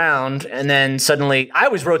rotate it around, and then suddenly I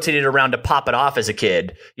always rotated it around to pop it off as a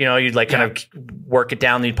kid. You know, you'd like kind of work it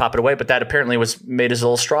down, then you'd pop it away. But that apparently was made as a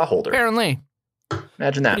little straw holder. Apparently,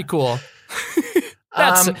 imagine that. Pretty cool.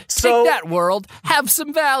 Take that, world. Have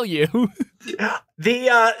some value.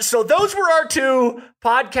 So those were our 2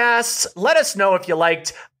 podcasts. Let us know if you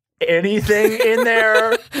liked anything in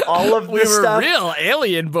there. All of this stuff. We were real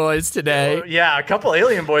alien boys today. A couple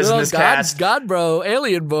alien boys in this cast. God, bro,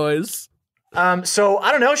 alien boys. So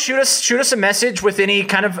I don't know. Shoot us a message with any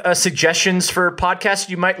kind of suggestions for podcasts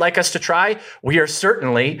you might like us to try. We are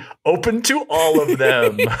certainly open to all of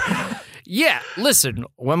them. Yeah, listen.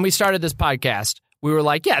 When we started this podcast, we were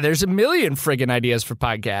like, there's a million friggin' ideas for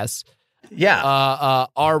podcasts. Yeah.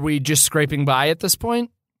 Are we just scraping by at this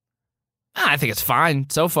point? I think it's fine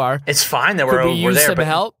so far. It's fine that we're there. Some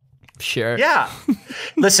help? Sure. Yeah.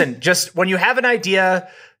 Listen, just when you have an idea,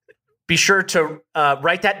 be sure to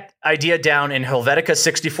write that idea down in Helvetica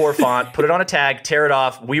 64 font, put it on a tag, tear it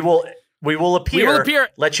off. We will appear.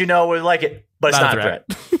 Let you know we like it, but it's not a threat.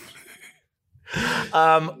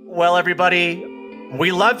 Well, everybody,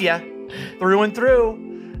 we love you through and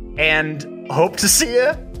through, and hope to see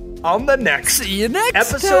you on the next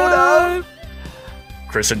episode of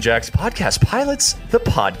Chris and Jack's Podcast Pilots, the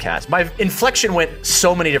podcast. My inflection went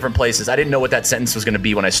so many different places. I didn't know what that sentence was going to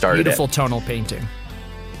be when I started Beautiful tonal painting.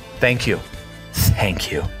 Thank you.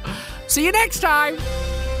 See you next time.